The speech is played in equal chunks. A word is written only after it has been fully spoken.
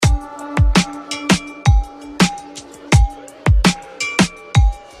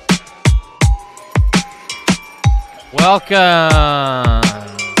Welcome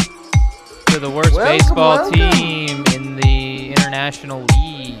to the worst baseball team in the International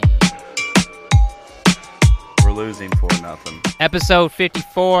League. We're losing 4-0. Episode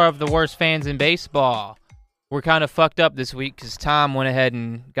 54 of the worst fans in baseball. We're kind of fucked up this week because Tom went ahead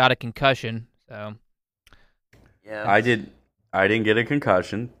and got a concussion. So, yeah, I didn't get a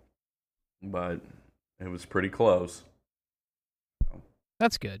concussion, but it was pretty close.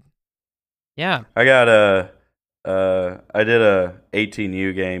 That's good. Yeah, I got I did a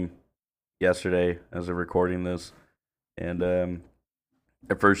 18U game yesterday as of recording this, and the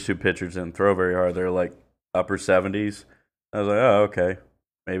first two pitchers didn't throw very hard. They're like upper 70s. I was like, oh, okay,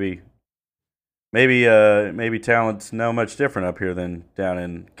 maybe talent's no much different up here than down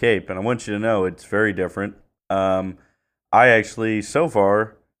in Cape, and I want you to know it's very different. I actually so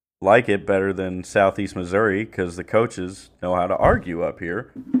far like it better than Southeast Missouri because the coaches know how to argue up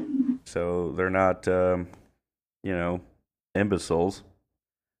here, so they're not imbeciles.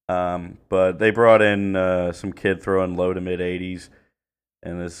 But they brought in some kid throwing low to mid 80s,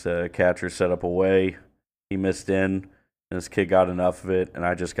 and this catcher set up a way. He missed in, and this kid got enough of it, and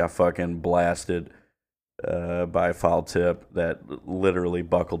I just got fucking blasted by a foul tip that literally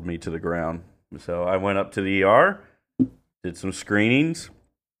buckled me to the ground. So I went up to the ER, did some screenings.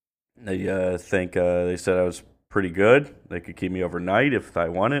 They they said I was pretty good. They could keep me overnight if I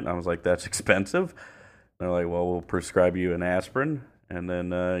wanted. And I was like, that's expensive. They're like, well, we'll prescribe you an aspirin, and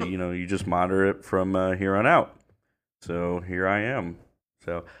then, you just monitor it from here on out. So here I am.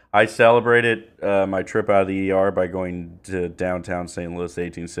 So I celebrated my trip out of the ER by going to downtown St. Louis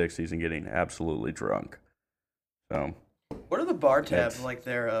 1860s and getting absolutely drunk. So, what are the bar tabs like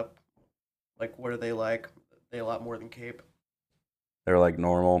there? Like, what are they like? Are they a lot more than Cape? They're like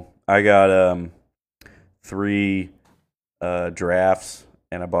normal. I got 3 drafts,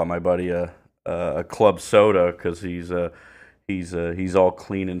 and I bought my buddy a club soda because he's all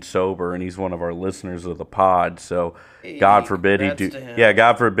clean and sober, and he's one of our listeners of the pod. So, hey, God forbid he do. Yeah,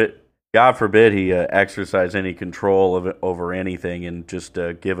 God forbid he exercise any control over anything and just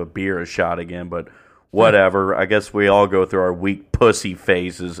give a beer a shot again. But whatever. I guess we all go through our weak pussy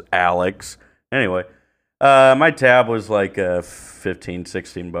phases, Alex. Anyway, my tab was like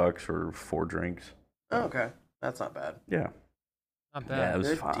 $15-16 for 4 drinks. Oh, okay, that's not bad. Yeah. not bad. Yeah, it was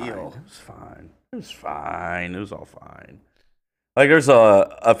Good fine. deal. It was fine. It was fine. It was all fine. Like, there's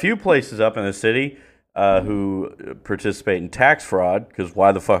a few places up in the city who participate in tax fraud, because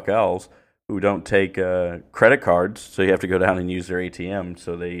why the fuck else, who don't take credit cards, so you have to go down and use their ATM,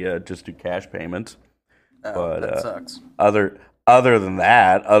 so they just do cash payments. Oh, But that sucks. other than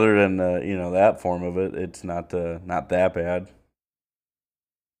that, that form of it, it's not that bad.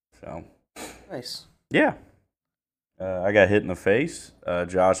 So, Nice. yeah. I got hit in the face.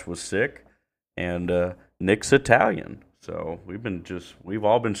 Josh was sick, and Nick's Italian. So we've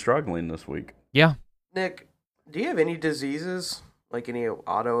all been struggling this week. Yeah. Nick, do you have any diseases, like any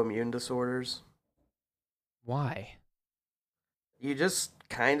autoimmune disorders? Why? You just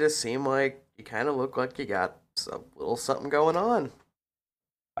kind of seem like you kind of look like you got some little something going on.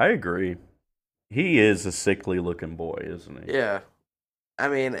 I agree. He is a sickly looking boy, isn't he? Yeah. I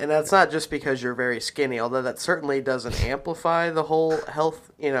mean, and that's not just because you're very skinny, although that certainly doesn't amplify the whole health,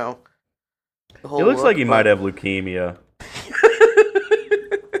 the whole He looks look, like he but- might have leukemia.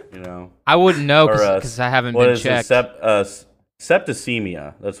 I wouldn't know because I haven't been checked.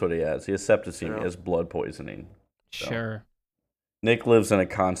 Septicemia. That's what he has. He has septicemia. He has blood poisoning. So. Sure. Nick lives in a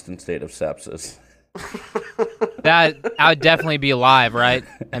constant state of sepsis. That I would definitely be alive, right?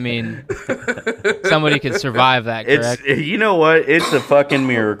 I mean, somebody could survive that, correct? You know what? It's a fucking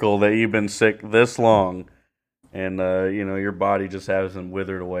miracle that you've been sick this long, and your body just hasn't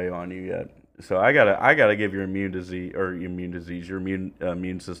withered away on you yet. So I gotta give your immune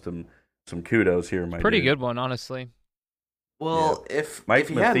system some kudos here, my Pretty dude. good one, honestly. Well, Yeah. if Mike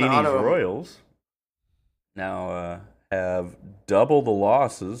you had an Matheny's auto, Royals now have double the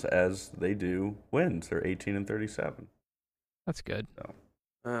losses as they do wins. They're 18-37. That's good.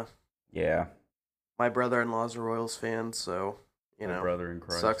 So, yeah. My brother-in-law's a Royals fan, so My brother in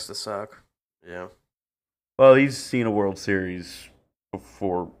Christ. sucks to suck. Yeah. Well, he's seen a World Series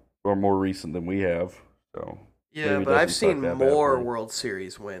before or more recent than we have. So Yeah, maybe it but I've doesn't suck seen that bad more for him. World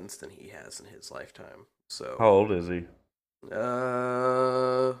Series wins than he has in his lifetime. So How old is he?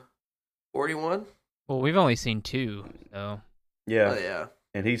 41? Well, we've only seen 2, so. Yeah, Oh, yeah.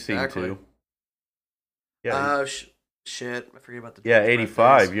 and he's seen Exactly. 2. Yeah, Shit. I forget about the yeah, Jets'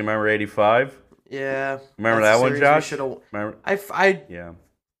 85. birthdays. You remember 85? Yeah. Remember That's that the one, series Josh? we should've- Remember? I Yeah.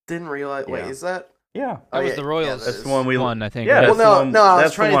 didn't realize. Wait, Yeah. is that? Yeah. That was the Royals. that That's is. the one we won, I think. Yeah, right? that's Well, the one. no, I was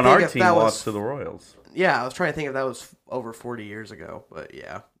That's the trying to one think our if team that was- lost to the Royals. Yeah, I was trying to think if that was over 40 years ago, but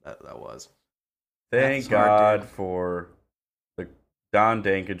yeah, that was. Thank That's hard, God for the Don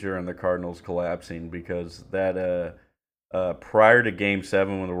Dankinger and the Cardinals collapsing, because that prior to Game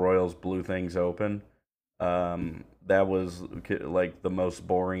 7 when the Royals blew things open, that was like the most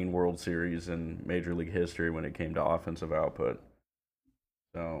boring World Series in Major League history when it came to offensive output.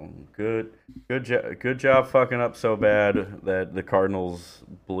 So good job fucking up so bad that the Cardinals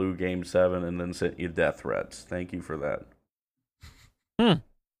blew Game 7 and then sent you death threats. Thank you for that.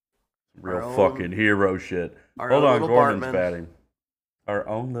 Real fucking hero shit. Hold on, Gorman's batting. Our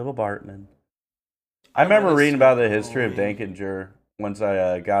own little Bartman. I remember reading about the history of Dankinger once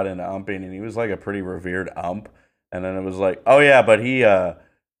I got into umping, and he was like a pretty revered ump. And then it was like, oh yeah, but he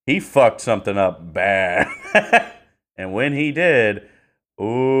fucked something up bad. And when he did,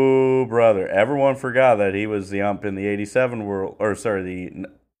 ooh, brother, everyone forgot that he was the ump in the 87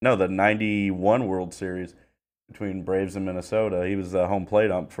 the 91 World Series between Braves and Minnesota. He was the home plate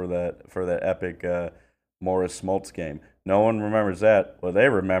ump for that epic Morris Smoltz game. No one remembers that. What they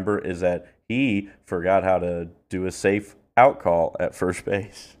remember is that he forgot how to do a safe out call at first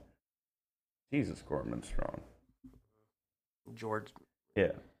base. Jesus, Gorman Strong. George.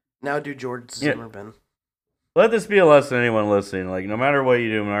 Yeah. Now do George Zimmerman. Let this be a lesson to anyone listening. Like, no matter what you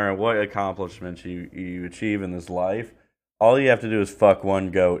do, no matter what accomplishments you achieve in this life, all you have to do is fuck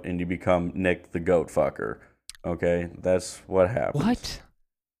one goat and you become Nick the Goat Fucker. Okay? That's what happens. What?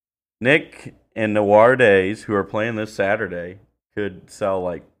 Nick and Noir Days, who are playing this Saturday, could sell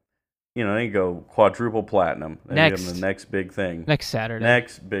they go quadruple platinum. They give them the next big thing. Next Saturday.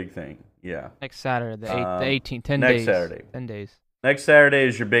 Next big thing. Yeah. Next Saturday, the 18th, 10 next days. Saturday. 10 days. Next Saturday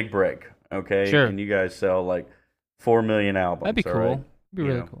is your big break, okay? Sure. And you guys sell like 4 million albums. That'd be cool. Right? It'd be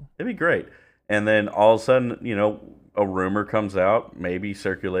really cool. It'd be great. And then all of a sudden, a rumor comes out, maybe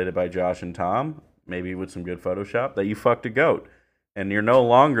circulated by Josh and Tom, maybe with some good Photoshop, that you fucked a goat. And you're no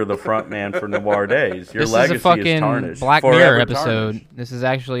longer the front man for Noir Days. Your legacy is tarnished. This is a fucking Black Mirror episode. Tarnished. This is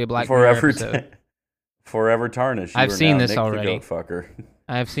actually a Black Mirror episode. Forever tarnished. I've seen this Nick already. The goat fucker.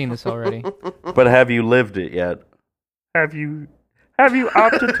 I have seen this already. But have you lived it yet? Have you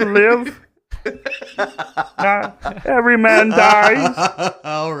opted to live? Not every man dies.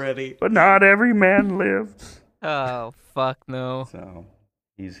 Already. But not every man lives. Oh, fuck no. So,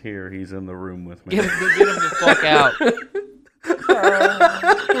 he's here. He's in the room with me. Get him the fuck out.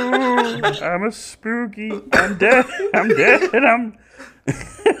 I'm a spooky. I'm dead.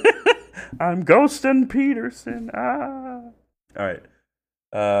 I'm Ghostin' Peterson. All right.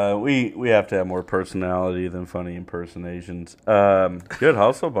 We have to have more personality than funny impersonations. Good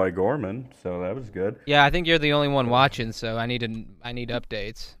hustle by Gorman, so that was good. Yeah, I think you're the only one watching, so I need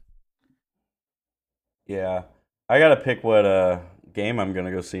updates. Yeah, I gotta pick what game I'm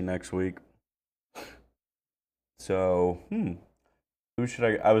gonna go see next week. So, who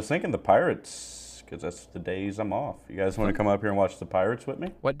should I was thinking the Pirates, because that's the days I'm off. You guys want to come up here and watch the Pirates with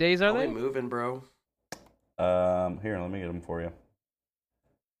me? What days are they? Moving, bro. Here, let me get them for you.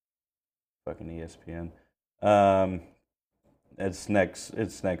 Fucking ESPN. It's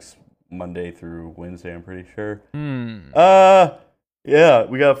next Monday through Wednesday, I'm pretty sure. Yeah,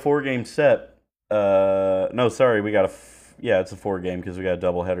 we got a 4-game set. No, sorry, we got it's a 4-game because we got a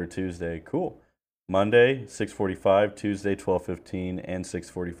doubleheader Tuesday. Cool. Monday 6:45, Tuesday 12:15, and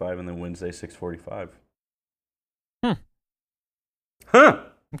 6:45, and then Wednesday 6:45. Huh.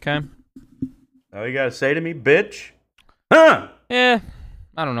 Okay. All you gotta say to me, bitch? Huh? Yeah.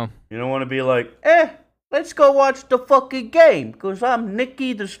 I don't know. You don't want to be like, let's go watch the fucking game, because I'm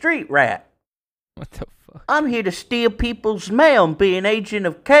Nicky the Street Rat. What the fuck? I'm here to steal people's mail and be an agent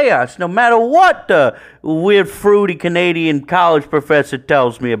of chaos, no matter what the weird, fruity Canadian college professor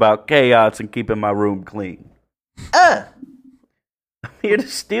tells me about chaos and keeping my room clean. I'm here to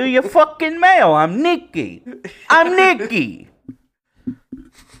steal your fucking mail. I'm Nicky.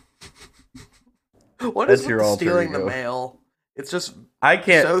 What is with stealing the mail? It's just I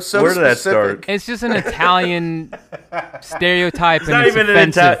can't. So where did that specific. start? It's just an Italian stereotype, It's and not it's even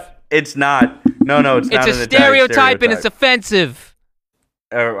offensive. It's not. No, it's not. It's an a Italian stereotype, and it's offensive.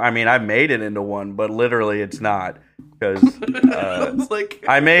 I mean, I made it into one, but literally, it's not because like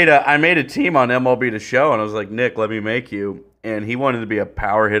I made a team on MLB The Show, and I was like, Nick, let me make you, and he wanted to be a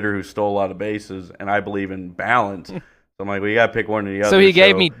power hitter who stole a lot of bases, and I believe in balance. So I'm like, well, you gotta pick one or the other. So he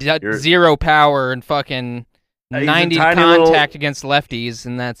gave me zero power and fucking 90 contact against lefties,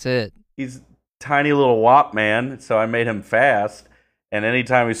 and that's it. He's a tiny little wop man, so I made him fast. And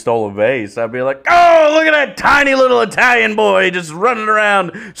anytime he stole a base, I'd be like, oh, look at that tiny little Italian boy just running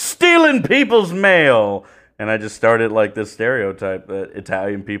around stealing people's mail. And I just started like this stereotype that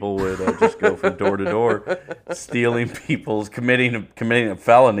Italian people would just go from door to door, stealing committing a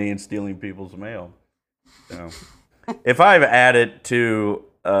felony and stealing people's mail. So, if I've added to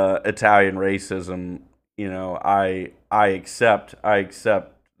Italian racism, I accept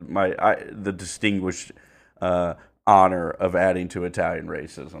the distinguished honor of adding to Italian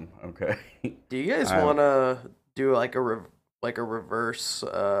racism. Okay. Do you guys want to do like a reverse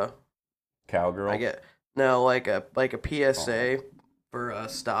cowgirl? like a PSA for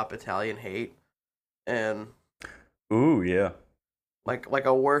Stop Italian Hate, and ooh yeah, like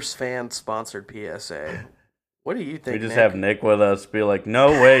a worst fan sponsored PSA. What do you think? We just Nick? have Nick with us be like,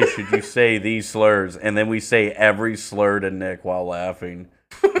 no way should you say these slurs, and then we say every slur to Nick while laughing.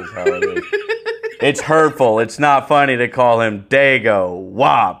 That's how it is. It's hurtful. It's not funny to call him Dago,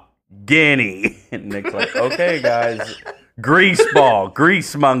 Wop, Guinea. And Nick's like, okay, guys. Grease ball,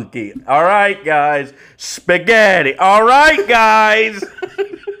 grease monkey. All right, guys. Spaghetti. All right, guys.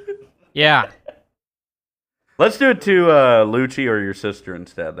 Yeah. Let's do it to Lucci or your sister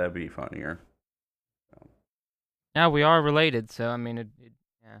instead. That'd be funnier. Yeah, we are related, so I mean,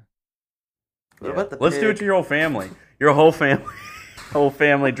 yeah. What about the Let's do it to your whole family. Your whole family. Whole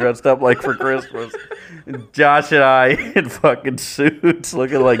family dressed up like for Christmas. Josh and I in fucking suits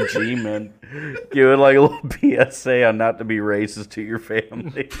looking like G-men. Giving like a little PSA on not to be racist to your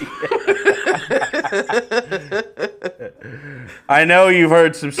family. I know you've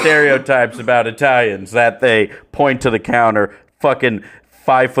heard some stereotypes about Italians, that they point to the counter, fucking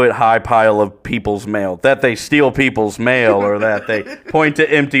 5-foot high pile of people's mail, that they steal people's mail, or that they point to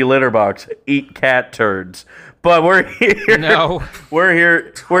empty litter box, eat cat turds. But we're here. No. We're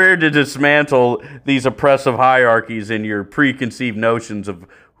here to dismantle these oppressive hierarchies and your preconceived notions of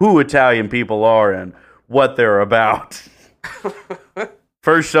who Italian people are and what they're about.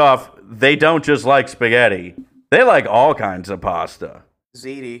 First off, they don't just like spaghetti. They like all kinds of pasta.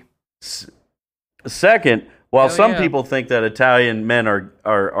 Ziti. Second, while some people think that Italian men are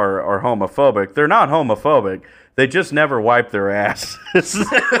homophobic, they're not homophobic. They just never wipe their asses.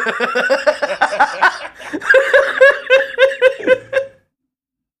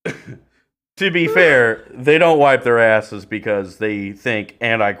 To be fair, they don't wipe their asses because they think,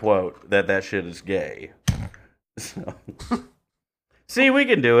 and I quote, that shit is gay. So. See, we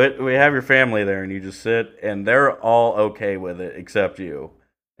can do it. We have your family there, and you just sit, and they're all okay with it except you.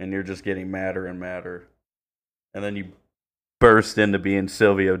 And you're just getting madder and madder. And then you burst into being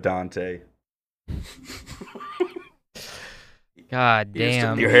Silvio Dante. God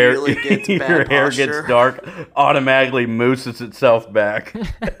damn. Your hair gets dark, automatically mooses itself back.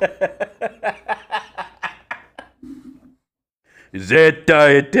 Is that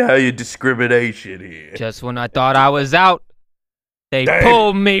Italian discrimination here? Just when I thought I was out, they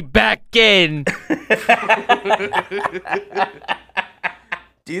pulled me back in.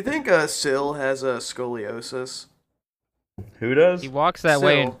 Do you think Sil has a scoliosis? Who does? He walks that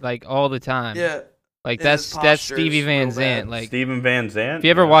way like all the time. Yeah. Like that's Stevie Van Zandt. Like Steven Van Zandt. If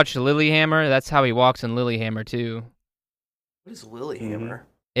you ever watch Lilyhammer, that's how he walks in Lilyhammer too. What is Lilyhammer?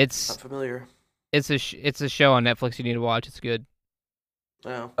 It's not familiar. It's a show on Netflix you need to watch. It's good.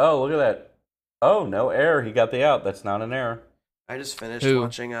 Oh, look at that. Oh, no error. He got the out. That's not an error. I just finished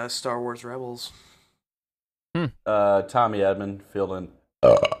watching Star Wars Rebels. Tommy Edmond fielding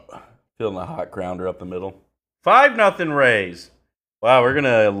a hot grounder up the middle. 5-0 Rays. Wow, we're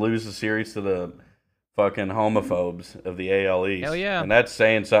gonna lose the series to the fucking homophobes of the AL East. Hell yeah. And that's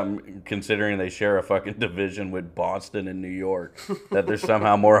saying something considering they share a fucking division with Boston and New York. That they're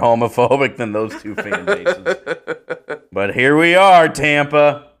somehow more homophobic than those two fan bases. But here we are,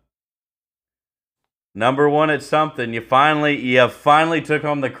 Tampa. Number one at something. You finally took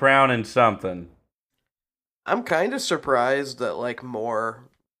home the crown in something. I'm kind of surprised that like more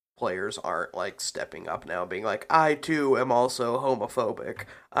players aren't like stepping up now, being like, I too am also homophobic.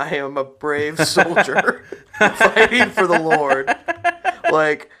 I am a brave soldier fighting for the Lord.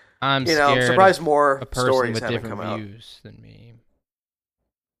 Like, I'm surprised more stories with haven't different come out. views than me.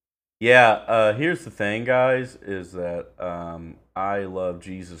 Yeah, here's the thing, guys, is that I love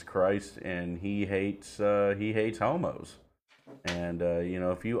Jesus Christ, and he hates homos. And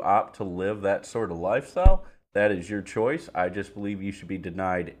if you opt to live that sort of lifestyle, that is your choice. I just believe you should be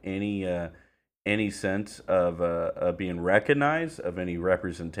denied any sense of being recognized, of any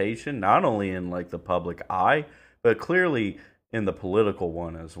representation, not only in like the public eye, but clearly in the political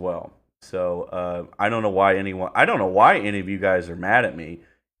one as well. So I don't know why any of you guys are mad at me.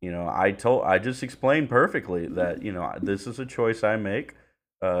 I just explained perfectly that this is a choice I make.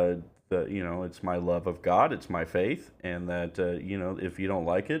 It's my love of God, it's my faith, and that if you don't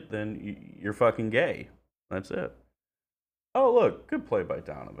like it, then you're fucking gay. That's it. Oh, look. Good play by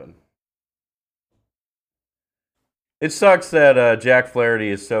Donovan. It sucks that Jack Flaherty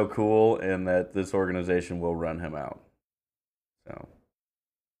is so cool and that this organization will run him out. So.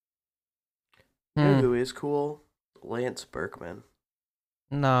 You know who is cool? Lance Berkman.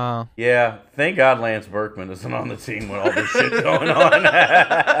 No. Yeah, thank God Lance Berkman isn't on the team with all this shit going on.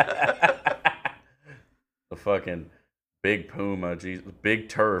 The fucking big puma, Jesus, big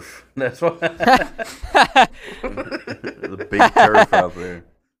turf. That's what. The big turf out there.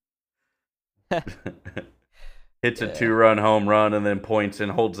 Hits a 2-run home run and then points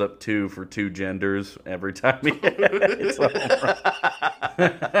and holds up 2 for 2 genders every time he hits a home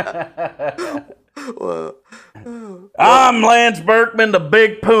run. I'm Lance Berkman, the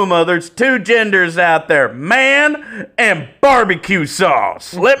big puma. There's 2 genders out there, man and barbecue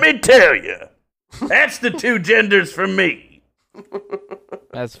sauce. Let me tell you, that's the 2 genders for me.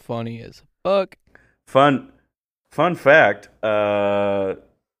 That's funny as fuck. Fun fact.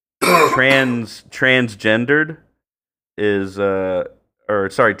 Transgendered is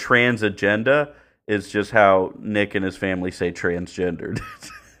trans agenda is just how Nick and his family say transgendered.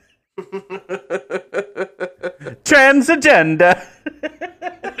 Trans agenda.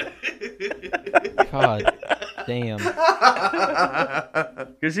 God damn.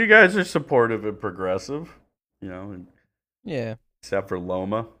 Because you guys are supportive and progressive, Yeah. except for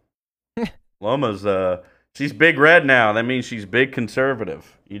Loma. Loma's she's big red now. That means she's big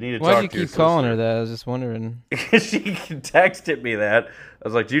conservative. You need to talk to Why'd you keep calling her that? I was just wondering. She texted me that. I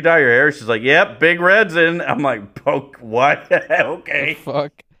was like, "Did you dye your hair?" She's like, "Yep, big red's in." I'm like, "Oh, what?" Okay. The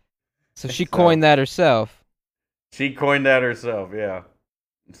fuck. So she coined that herself. She coined that herself, yeah.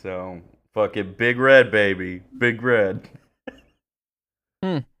 So, fucking big red, baby. Big red.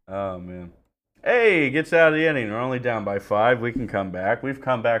 Oh, man. Hey, gets out of the inning. We're only down by 5. We can come back. We've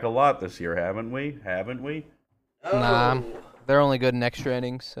come back a lot this year, haven't we? Oh. Nah, they're only good in extra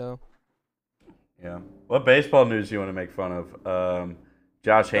innings, so. Yeah. What baseball news do you want to make fun of?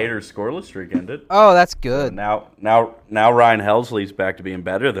 Josh Hader's scoreless streak ended. Oh, that's good. Now Ryan Helsley's back to being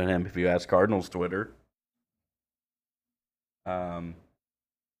better than him, if you ask Cardinals Twitter.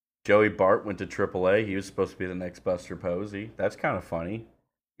 Joey Bart went to AAA. He was supposed to be the next Buster Posey. That's kind of funny.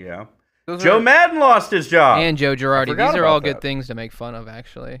 Yeah. Joe Madden lost his job. And Joe Girardi. These are all good things to make fun of,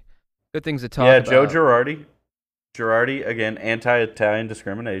 actually. Good things to talk about. Yeah, Joe Girardi. Girardi, again, anti-Italian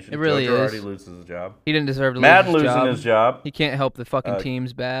discrimination. It really Joe is. Girardi loses his job. He didn't deserve to Madden lose his losing job. his job. He can't help the fucking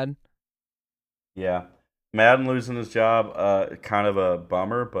team's bad. Yeah. Madden losing his job, kind of a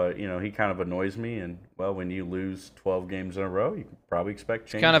bummer, but, he kind of annoys me. And, well, when you lose 12 games in a row, you can probably expect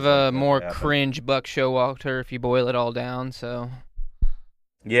change. It's kind of a more cringe Buck Showalter if you boil it all down, so.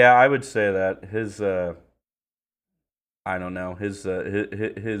 Yeah, I would say that. His, I don't know, his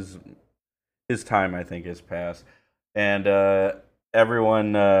time, I think, has passed. And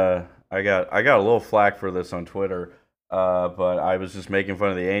everyone, I got a little flack for this on Twitter. But I was just making fun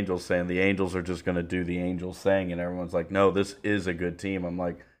of the Angels, saying the Angels are just going to do the Angels thing, and everyone's like, no, this is a good team. I'm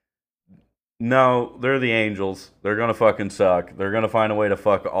like, no, they're the Angels. They're going to fucking suck. They're going to find a way to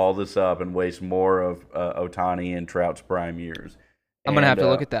fuck all this up and waste more of Ohtani and Trout's prime years. I'm going to have to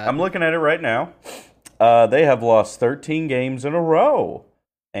look at that. I'm looking at it right now. They have lost 13 games in a row,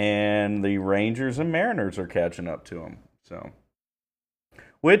 and the Rangers and Mariners are catching up to them. So.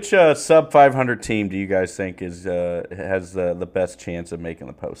 Which sub 500 team do you guys think has the best chance of making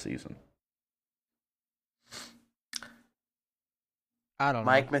the postseason? I don't know.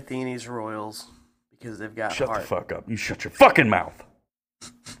 Mike Matheny's Royals, because they've got Shut heart. the fuck up. You shut your fucking mouth.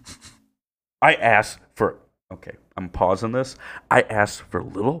 I asked for... Okay, I'm pausing this. I asked for a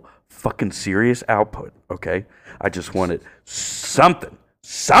little fucking serious output, okay? I just wanted something,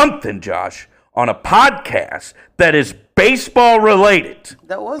 Josh, on a podcast that is baseball related.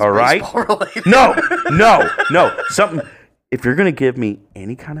 That was all baseball right? related. No. Something. If you're gonna give me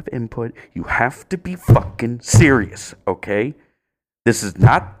any kind of input, you have to be fucking serious, okay? This is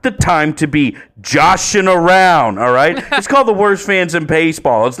not the time to be joshing around, all right? It's called The Worst Fans in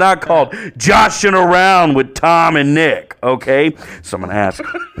Baseball. It's not called joshing around with Tom and Nick, okay? So I'm gonna ask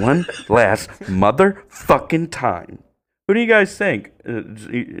one last motherfucking time. Who do you guys think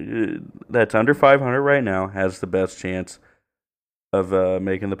that's under 500 right now has the best chance of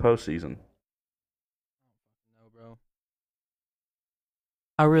making the postseason? No, bro.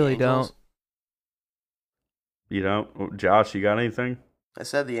 I really Angels. don't. You don't? Josh, you got anything? I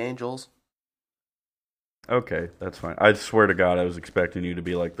said the Angels. Okay, that's fine. I swear to God, I was expecting you to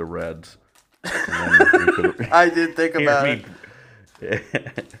be like the Reds. I did think about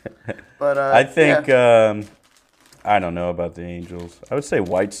it. But I think... I don't know about the Angels. I would say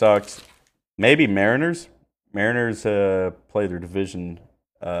White Sox, maybe Mariners. Mariners play their division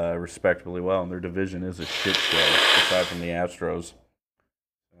respectably well, and their division is a shit show aside from the Astros.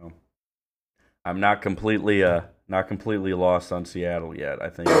 So I'm not completely lost on Seattle yet. I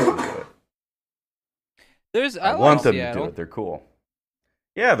think they can do it. I want them to do it. They're cool.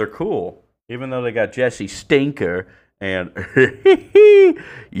 Yeah, they're cool. Even though they got Jesse Stinker and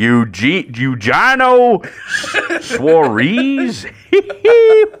Eugenio Suarez.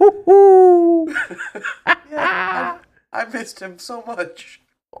 Yeah, I missed him so much.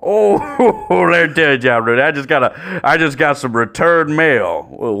 Oh, let me tell you, dude. I just got some return mail.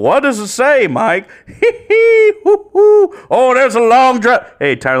 Well, what does it say, Mike? Oh, there's a long drive.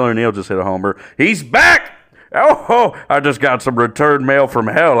 Hey, Tyler O'Neill just hit a homer. He's back. Oh, I just got some return mail from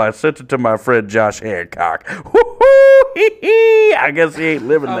hell. I sent it to my friend Josh Hancock. I guess he ain't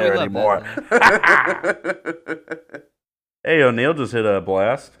living there anymore. Hey, O'Neill just hit a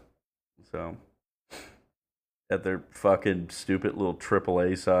blast. So, at their fucking stupid little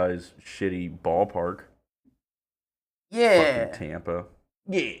AAA size shitty ballpark. Yeah. Fucking Tampa.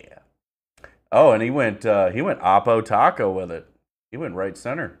 Yeah. Oh, and he went Oppo Taco with it. He went right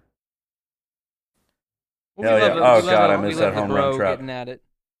center. Hell yeah. Oh, God, I missed that home run trap. At it.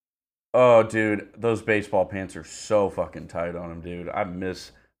 Oh, dude, those baseball pants are so fucking tight on him, dude. I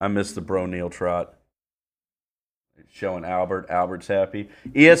miss the Bro Neal trot. Showing Albert's happy.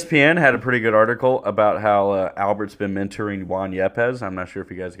 ESPN had a pretty good article about how Albert's been mentoring Juan Yepez. I'm not sure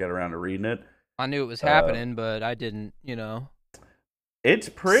if you guys got around to reading it. I knew it was happening, but I didn't, It's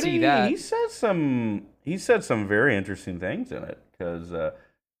pretty. See that. He said some very interesting things in it because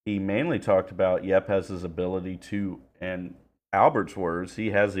he mainly talked about Yepez's ability to, and Albert's words,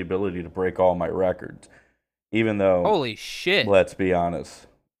 he has the ability to break all my records. Even though, holy shit, let's be honest.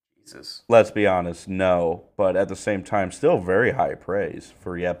 Let's be honest, no. But at the same time, still very high praise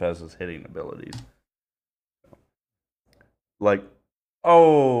for Yepez's hitting abilities. Like,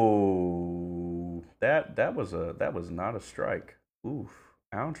 oh, that was not a strike. Oof,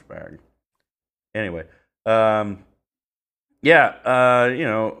 ouch bag. Anyway, was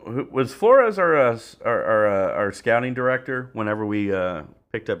Flores our scouting director whenever we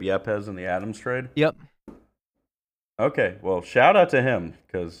picked up Yepez in the Adams trade? Yep. Okay, well, shout out to him,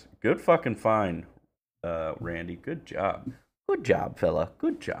 because good fucking find, Randy. Good job. Good job, fella.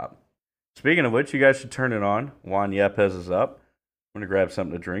 Good job. Speaking of which, you guys should turn it on. Juan Yepez is up. I'm going to grab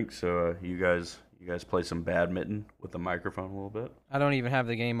something to drink, so you guys play some badminton with the microphone a little bit. I don't even have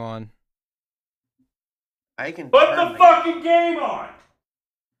the game on. I can put the fucking game on!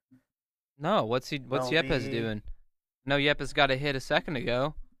 No, what's Yepez doing? No, Yepez got a hit a second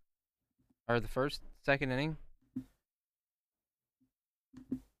ago. Or the second inning.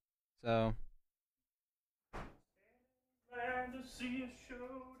 So.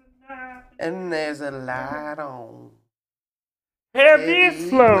 And there's a light on. Heavy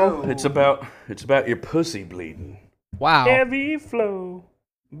flow. It's about your pussy bleeding. Wow. Heavy flow.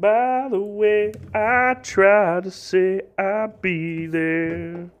 By the way, I try to say I'll be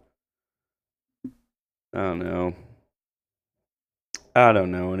there. I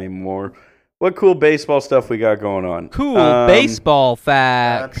don't know anymore. What cool baseball stuff we got going on? Cool baseball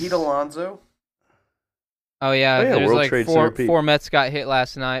facts. Pete Alonso. Oh yeah, there's World like Trade Center four Mets got hit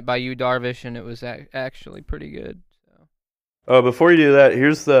last night by Yu Darvish, and it was actually pretty good. So. Oh, before you do that,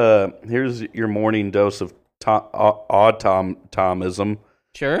 here's your morning dose of odd Tomism.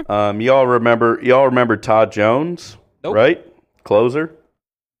 Sure. Y'all remember Todd Jones, nope. Right? Closer.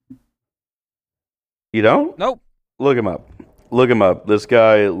 You don't? Nope. Look him up. This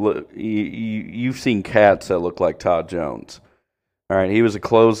guy, you've seen cats that look like Todd Jones. All right, he was a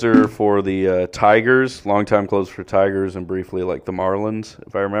closer for the Tigers, longtime closer for Tigers, and briefly like the Marlins,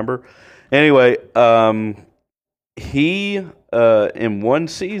 if I remember. Anyway, he in one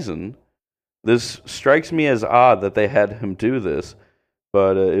season, this strikes me as odd that they had him do this,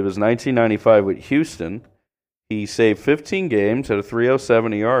 but it was 1995 with Houston. He saved 15 games at a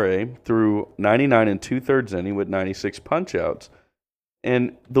 3.07 ERA through 99 and 2/3 inning with 96 punch-outs.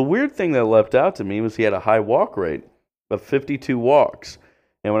 And the weird thing that leapt out to me was he had a high walk rate of 52 walks.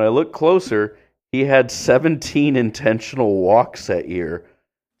 And when I looked closer, he had 17 intentional walks that year.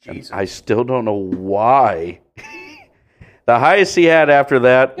 And I still don't know why. The highest he had after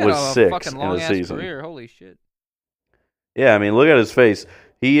that was 6 in a season. Career. Holy shit. Yeah, I mean, look at his face.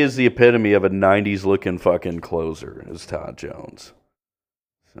 He is the epitome of a 90s-looking fucking closer, is Todd Jones.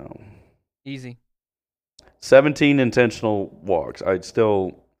 So easy. 17 intentional walks. Let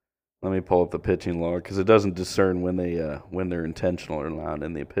me pull up the pitching log because it doesn't discern when they're intentional or not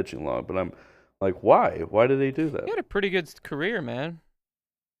in the pitching log. But I'm like, why? Why did they do that? He had a pretty good career, man.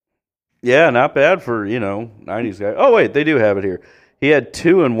 Yeah, not bad for, 90s guy. Oh, wait, they do have it here. He had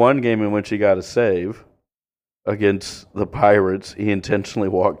 2 in one game in which he got a save against the Pirates. He intentionally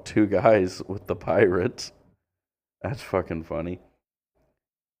walked 2 guys with the Pirates. That's fucking funny.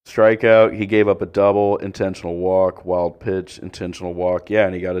 Strikeout, he gave up a double, intentional walk, wild pitch, intentional walk. Yeah,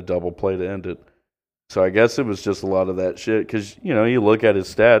 and he got a double play to end it. So I guess it was just a lot of that shit. Because, you look at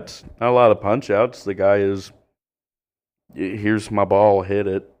his stats, not a lot of punch-outs. The guy is, here's my ball, hit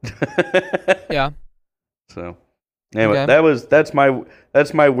it. Yeah. So, anyway, okay.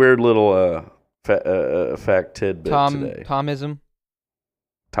 that's my weird little fact tidbit today. Tomism.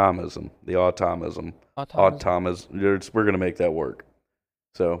 The automism. We're gonna make that work.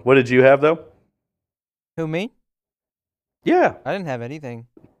 So, what did you have though? Who, me? Yeah, I didn't have anything.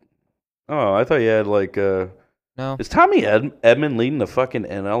 Oh, I thought you had No. Is Tommy Edman leading the fucking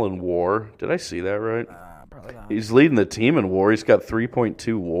NL in WAR? Did I see that right? Probably not. He's leading the team in WAR. He's got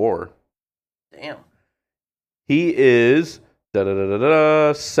 3.2 WAR. Damn. He is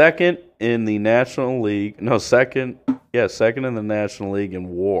second in the National League. No, second in the National League in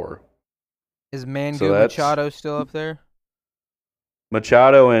WAR. Is Machado still up there?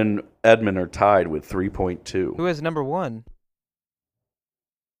 Machado and Edman are tied with 3.2. Who has number 1?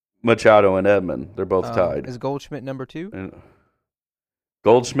 Machado and Edman. They're both tied. Is Goldschmidt number 2?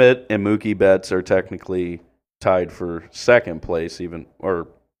 Goldschmidt and Mookie Betts are technically tied for second place, or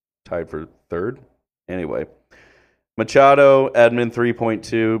tied for third. Anyway, Machado, Edman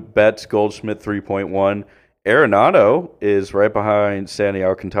 3.2, Betts, Goldschmidt 3.1. Arenado is right behind Sandy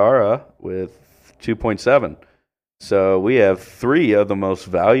Alcantara with 2.7. So we have 3 of the most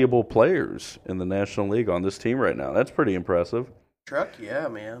valuable players in the National League on this team right now. That's pretty impressive. Truck, yeah,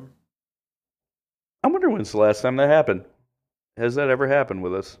 man. I wonder when's the last time that happened. Has that ever happened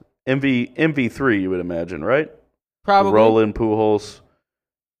with us? MV3, you would imagine, right? Probably. Roland, Pujols.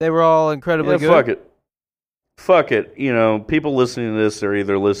 They were all incredibly good. Fuck it. People listening to this are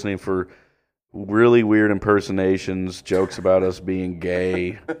either listening for really weird impersonations, jokes about us being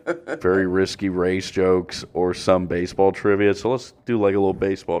gay, very risky race jokes, or some baseball trivia. So let's do like a little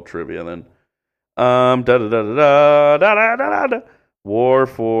baseball trivia then. Let's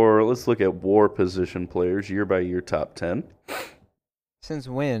look at WAR position players, year by year top 10. Since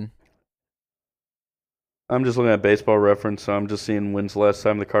when? I'm just looking at Baseball Reference, so I'm just seeing when's the last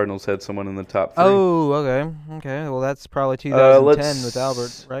time the Cardinals had someone in the top 3. Oh, okay. Well, that's probably 2010 with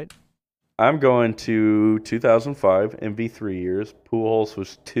Albert, right? I'm going to 2005, MV3 years. Pujols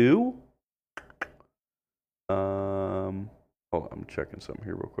was 2. Hold on, I'm checking something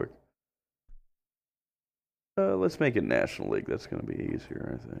here real quick. Let's make it National League. That's going to be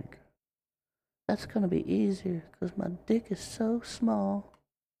easier, I think. That's going to be easier because my dick is so small.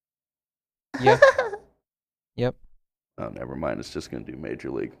 Yeah. Yep. Oh, never mind. It's just going to do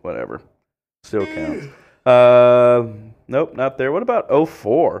Major League. Whatever. Still counts. Nope, not there. What about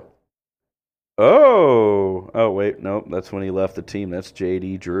 04? Oh, wait. Nope, that's when he left the team. That's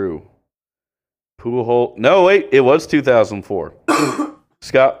J.D. Drew. Pujols. No, wait. It was 2004.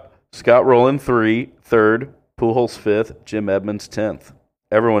 Scott Rowland, third. Pujols, 5th. Jim Edmonds, 10th.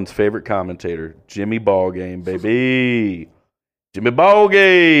 Everyone's favorite commentator, Jimmy Ballgame, baby. Jimmy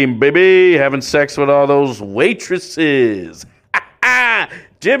Ballgame, baby. Having sex with all those waitresses.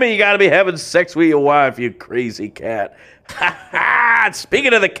 Jimmy, you got to be having sex with your wife, you crazy cat.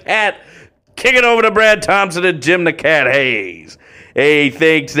 Speaking of the cat, kick it over to Brad Thompson and Jim the Cat Hayes. Hey,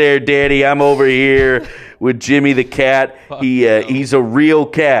 thanks there, Daddy. I'm over here with Jimmy the cat. He's a real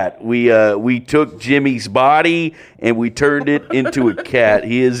cat. We took Jimmy's body and we turned it into a cat.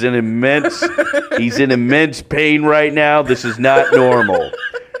 He's in immense pain right now. This is not normal.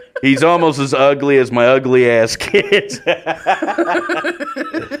 He's almost as ugly as my ugly ass kids. Why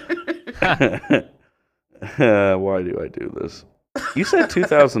do I do this? You said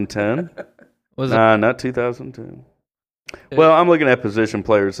 2010? Nah, not 2010. Well, I'm looking at position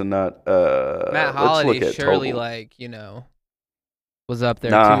players and not. Matt Holliday surely, total. Was up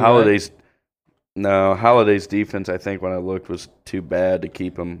there. Nah, too, Holliday's. Right? No, Holliday's defense, I think, when I looked, was too bad to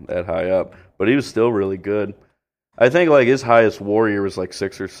keep him that high up. But he was still really good. I think his highest WAR year was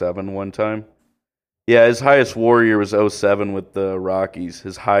 6 or 7 one time. Yeah, his highest WAR year was 07 with the Rockies.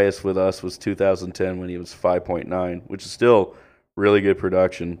 His highest with us was 2010 when he was 5.9, which is still really good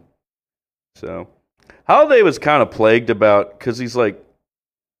production. So. Holliday was kind of plagued about because he's he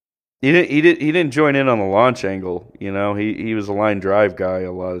didn't join in on the launch angle. He was a line drive guy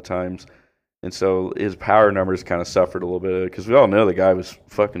a lot of times, and so his power numbers kind of suffered a little bit because we all know the guy was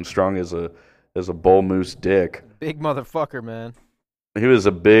fucking strong as a bull moose dick. Big motherfucker, man. He was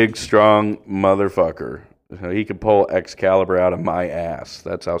a big, strong motherfucker. He could pull Excalibur out of my ass.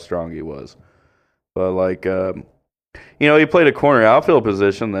 That's how strong he was. But like, he played a corner outfield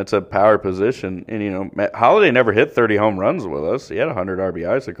position. That's a power position, and Holiday never hit 30 home runs with us. He had 100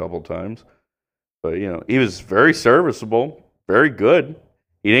 RBIs a couple times, but he was very serviceable, very good.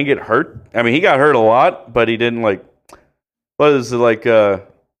 He didn't get hurt. I mean, he got hurt a lot, but he didn't like. What is it like?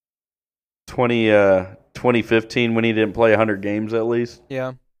 2015 when he didn't play 100 games at least.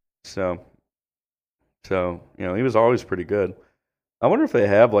 Yeah. So he was always pretty good. I wonder if they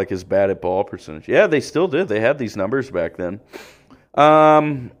have like his batted ball percentage. Yeah, they still did. They had these numbers back then.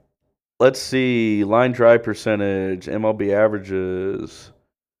 Let's see. Line drive percentage, MLB averages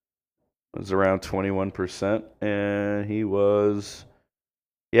was around 21%, and he was.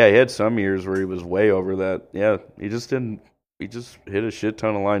 Yeah, he had some years where he was way over that. Yeah, he just didn't. He just hit a shit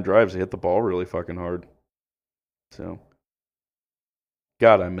ton of line drives. He hit the ball really fucking hard. So.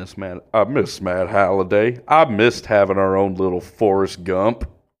 God, I miss Matt Halliday. I missed having our own little Forrest Gump.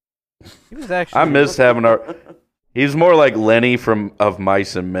 He was actually. I missed having our. He's more like Lenny of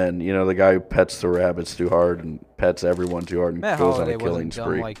Mice and Men. The guy who pets the rabbits too hard and pets everyone too hard and Matt goes Halliday on a killing wasn't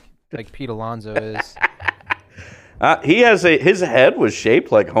spree. dumb like Pete Alonso is. He has his head was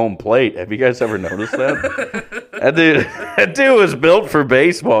shaped like home plate. Have you guys ever noticed that? that dude was built for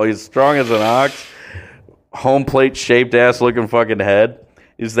baseball. He's strong as an ox. Home plate shaped ass looking fucking head.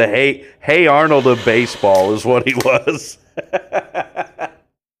 Is the Hey Arnold of baseball is what he was.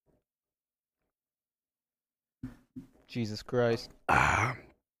 Jesus Christ.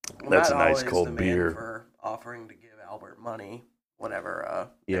 That's a nice cold beer. For offering to give Albert money whenever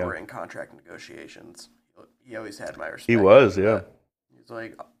they were in contract negotiations. He always had my respect. He was, yeah. He's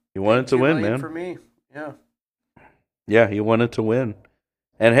like, he wanted to win, man. For me, yeah. Yeah, he wanted to win,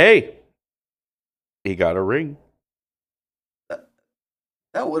 and hey, he got a ring.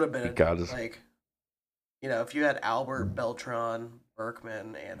 That would have been He if you had Albert, Beltran,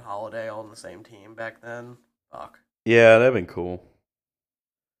 Berkman, and Holiday all on the same team back then. Fuck. Yeah, that'd been cool.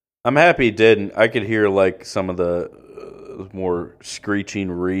 I'm happy he didn't. I could hear like some of the more screeching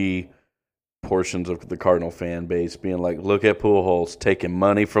portions of the Cardinal fan base being like, "Look at Pujols taking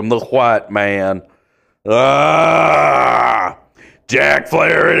money from the white man." Jack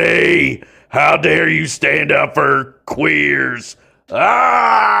Flaherty, how dare you stand up for queers?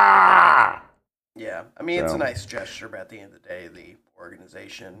 Yeah, I mean, it's a nice gesture, but at the end of the day, the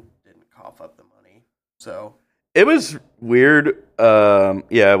organization didn't cough up the money. So it was weird.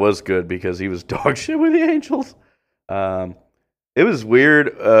 Yeah, it was good because he was dog shit with the Angels. It was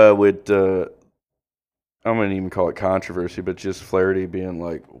weird with I wouldn't even call it controversy, but just Flaherty being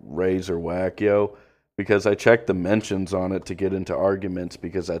like Rays or whack, yo. Because I checked the mentions on it to get into arguments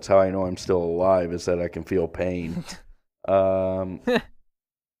because that's how I know I'm still alive is that I can feel pain. But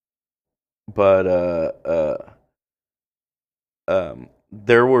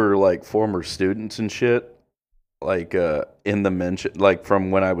there were like former students and shit like in the mention like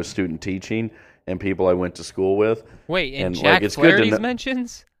from when I was student teaching and people I went to school with. Wait, in and Jack like, it's Flaherty's good to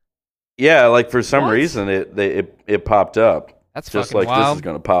mentions? Yeah, like for some reason it popped up. That's just fucking like wild. This is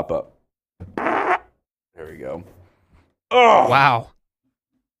gonna pop up. There we go. Oh wow!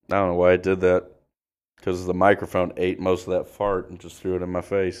 I don't know why I did that. Because the microphone ate most of that fart and just threw it in my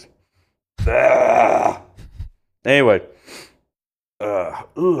face. Anyway. Oh,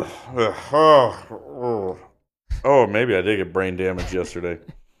 maybe I did get brain damage yesterday.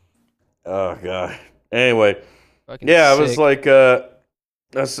 Oh, God. Anyway. Fucking yeah, sick. I was like, I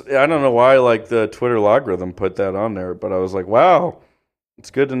don't know why like the Twitter logarithm put that on there, but I was like, wow. It's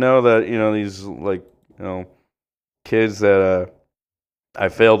good to know that, these like, kids that I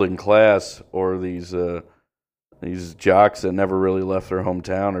failed in class or these jocks that never really left their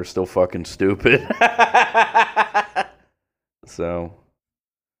hometown are still fucking stupid. So,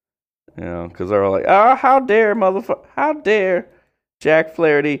 because they're all like, oh, how dare Jack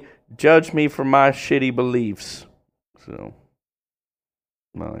Flaherty judge me for my shitty beliefs. So,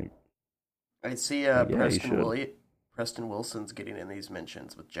 like, I see Preston Wilson's getting in these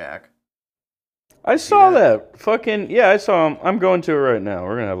mentions with Jack. I saw that. I saw him. I'm going to it right now.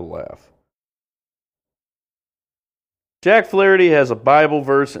 We're going to have a laugh. Jack Flaherty has a Bible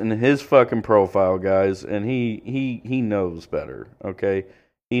verse in his fucking profile, guys, and he knows better, okay?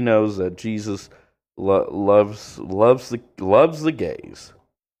 He knows that Jesus loves the gays.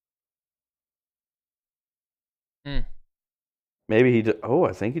 Maybe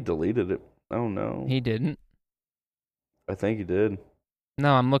I think he deleted it. Oh, no. He didn't. I think he did.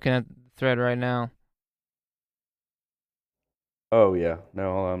 No, I'm looking at the thread right now. Oh, yeah.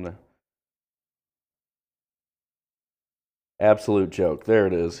 No, hold on there. Absolute joke. There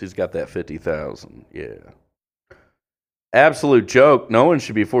it is. He's got that 50,000. Yeah. Absolute joke. No one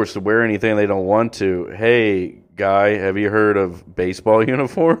should be forced to wear anything they don't want to. Hey, guy, have you heard of baseball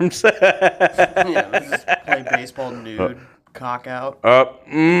uniforms? Just play baseball nude, cock out. That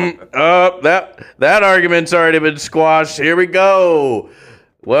argument's already been squashed. Here we go.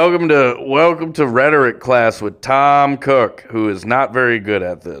 Welcome to rhetoric class with Tom Cook, who is not very good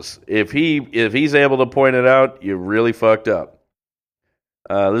at this. If he's able to point it out, you really fucked up.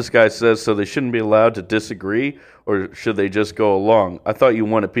 This guy says, so they shouldn't be allowed to disagree, or should they just go along? I thought you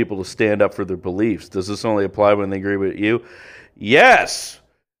wanted people to stand up for their beliefs. Does this only apply when they agree with you? Yes,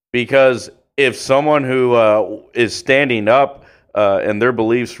 because if someone who is standing up and their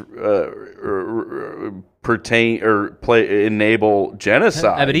beliefs enable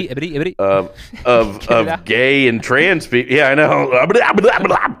genocide of gay and trans people. Yeah, I know.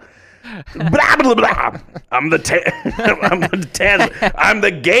 I'm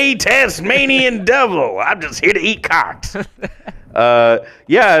the gay Tasmanian devil. I'm just here to eat cocks.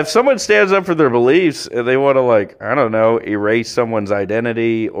 If someone stands up for their beliefs and they want to erase someone's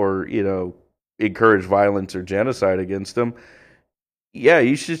identity or encourage violence or genocide against them, yeah,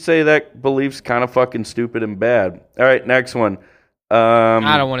 you should say that belief's kind of fucking stupid and bad. All right, next one.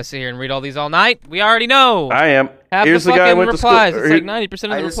 I don't want to sit here and read all these all night. We already know. I am. Here's the fucking replies. It's like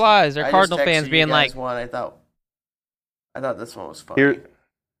 90% of the replies are Cardinal fans being like. One. I thought this one was funny.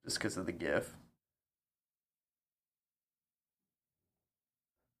 Just because of the GIF.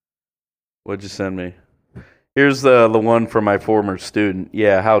 What'd you send me? Here's the one from my former student.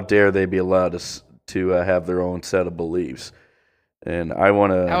 Yeah, how dare they be allowed to have their own set of beliefs? And I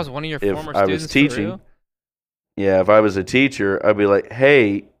want to. That was one of your former students. I was teaching. Yeah, if I was a teacher, I'd be like,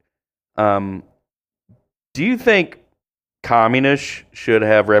 "Hey, do you think communists should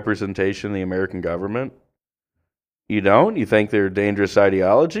have representation in the American government? You don't? You think they're a dangerous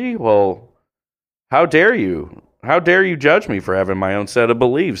ideology? Well, how dare you? How dare you judge me for having my own set of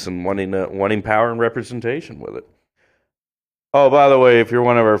beliefs and wanting power and representation with it?" Oh, by the way, if you're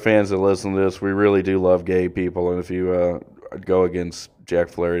one of our fans that listen to this, we really do love gay people, and if you go against Jack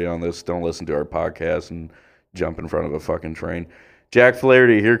Flaherty on this, don't listen to our podcast and jump in front of a fucking train. Jack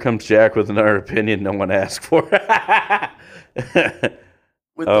Flaherty, here comes Jack with another opinion no one asked for. With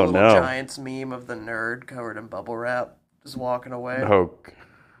the little Giants meme of the nerd covered in bubble wrap, just walking away. Awesome.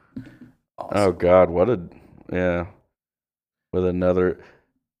 Oh God, with another.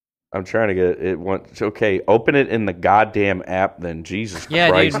 I'm trying to get it. Okay, open it in the goddamn app then. Jesus Christ.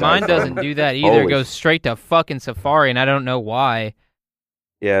 Yeah, dude, mine doesn't do that either. It goes straight to fucking Safari, and I don't know why.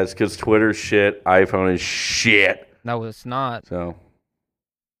 Yeah, it's because Twitter's shit, iPhone is shit. No, it's not. So,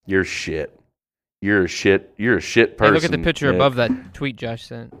 you're shit. You're a shit person. Hey, look at the picture above that tweet Josh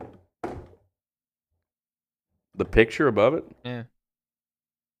sent. The picture above it? Yeah.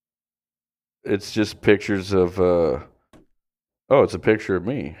 It's just pictures of, it's a picture of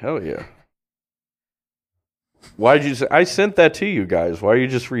me. Hell yeah. Why'd you say, I sent that to you guys. Why are you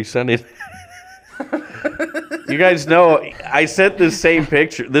just resending it? You guys know I sent this same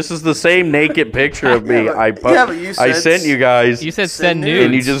picture. This is the same naked picture of me. I sent you guys. You said send nudes.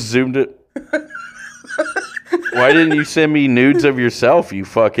 And you just zoomed it. Why didn't you send me nudes of yourself, you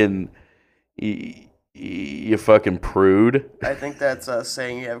fucking prude? I think that's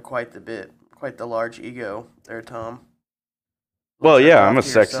saying you have quite the large ego there, Tom. Well, yeah, I'm a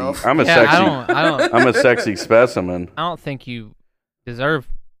sexy specimen. I don't think you deserve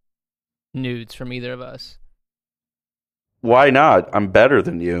nudes from either of us. Why not? I'm better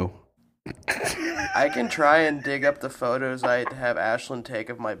than you. I can try and dig up the photos I have Ashlyn take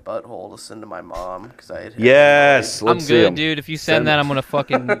of my butthole to send to my mom Yes, I'm good, dude. If you send that, I'm gonna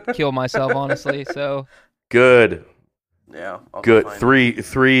fucking kill myself, honestly. So good. Yeah, good. Three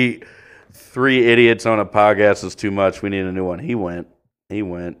idiots on a podcast is too much. We need a new one. He went.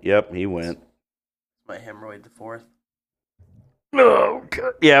 Yep, he went. My hemorrhoid the fourth. Oh,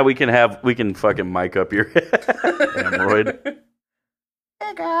 God. Yeah, we can fucking mic up your hemorrhoid.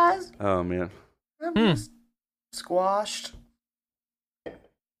 Hey guys. Oh man. I'm just squashed.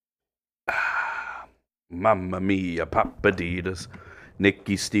 Mamma mia, Papaditas.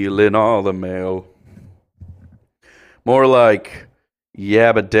 Nikki stealing all the mail. More like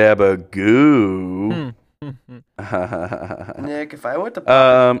yabba dabba goo. Nick, if I went to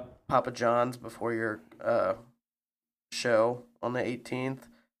Papa John's before your show on the 18th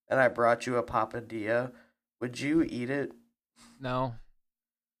and I brought you a papadilla, would you eat it? No.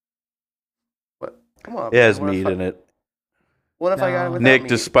 What? Come on. It has meat in it. What if I got it without Nick, meat?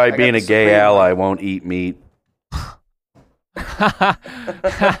 despite being a gay ally, won't eat meat.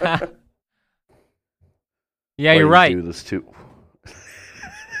 Yeah, you're right.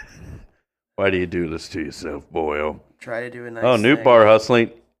 Why do you do this to yourself, boyo? Try to do a nice Newt thing. Bar hustling.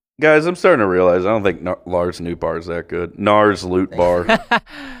 Guys, I'm starting to realize I don't think Lars Newt Bar is that good. Nars Loot Bar.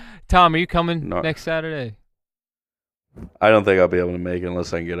 Tom, are you coming next Saturday? I don't think I'll be able to make it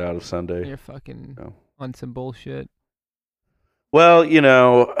unless I can get out of Sunday. You're fucking on some bullshit. Well,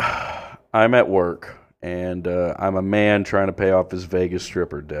 I'm at work, and I'm a man trying to pay off his Vegas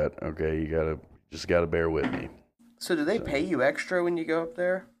stripper debt. Okay, you just gotta bear with me. So do they pay you extra when you go up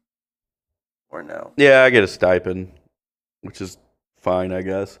there? Or no? Yeah, I get a stipend, which is fine, I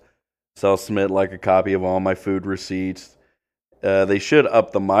guess. So I'll submit like a copy of all my food receipts. They should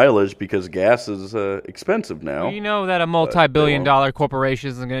up the mileage because gas is expensive now. You know that a multi-billion-dollar corporation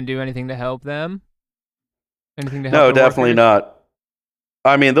isn't going to do anything to help them? Anything to help No, definitely workers? not.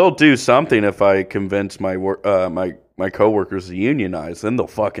 I mean, they'll do something if I convince my coworkers to unionize. Then they'll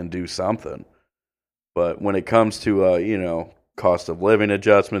fucking do something. But when it comes to cost of living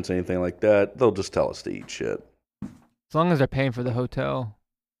adjustments, anything like that, they'll just tell us to eat shit. As long as they're paying for the hotel.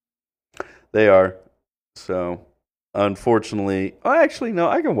 They are. So, unfortunately, actually, no,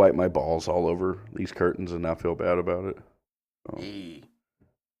 I can wipe my balls all over these curtains and not feel bad about it. So, Hey.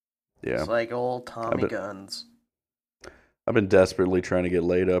 yeah. It's like old Tommy Guns. I've been desperately trying to get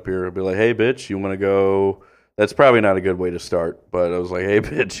laid up here. I'll be like, hey, bitch, you want to go? That's probably not a good way to start. But I was like, hey,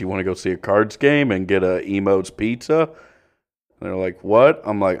 bitch, you want to go see a cards game and get a Emo's pizza? And they're like, what?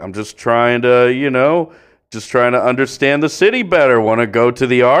 I'm like, I'm just trying to, just trying to understand the city better. Want to go to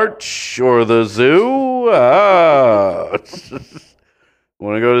the Arch or the zoo?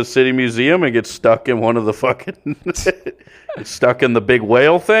 Want to go to the City Museum and get stuck in one of the fucking... stuck in the big